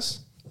Jazz,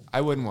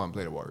 I wouldn't want to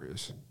play the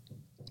Warriors.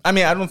 I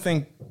mean, I don't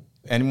think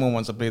anyone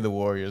wants to play the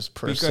Warriors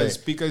per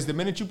se. Because the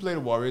minute you play the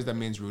Warriors, that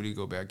means Rudy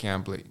Gobert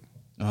can't play.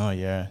 Oh,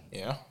 yeah.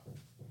 Yeah.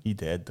 He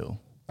dead, though.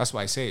 That's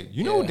why I say it.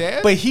 You know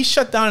Dad? But he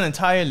shut down an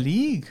entire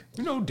league.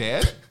 You know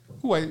Dad?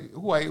 who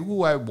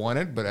I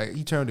wanted, but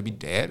he turned out to be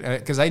dead.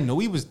 Because I know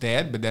he was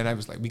dead, but then I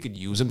was like, we could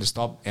use him to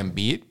stop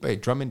Embiid.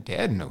 But Drummond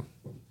dead, no.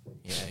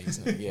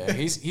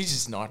 He's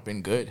just not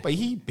been good. But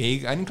he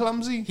big and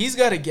clumsy. He's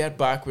got to get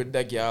back with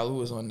that gal who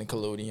was on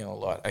Nickelodeon a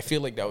lot. I feel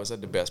like that was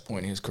at the best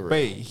point in his career.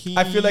 But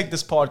I feel like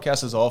this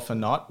podcast is all for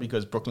naught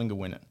because Brooklyn could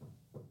win it.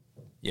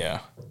 Yeah.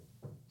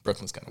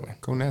 Brooklyn's going to win.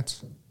 Go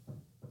Nets.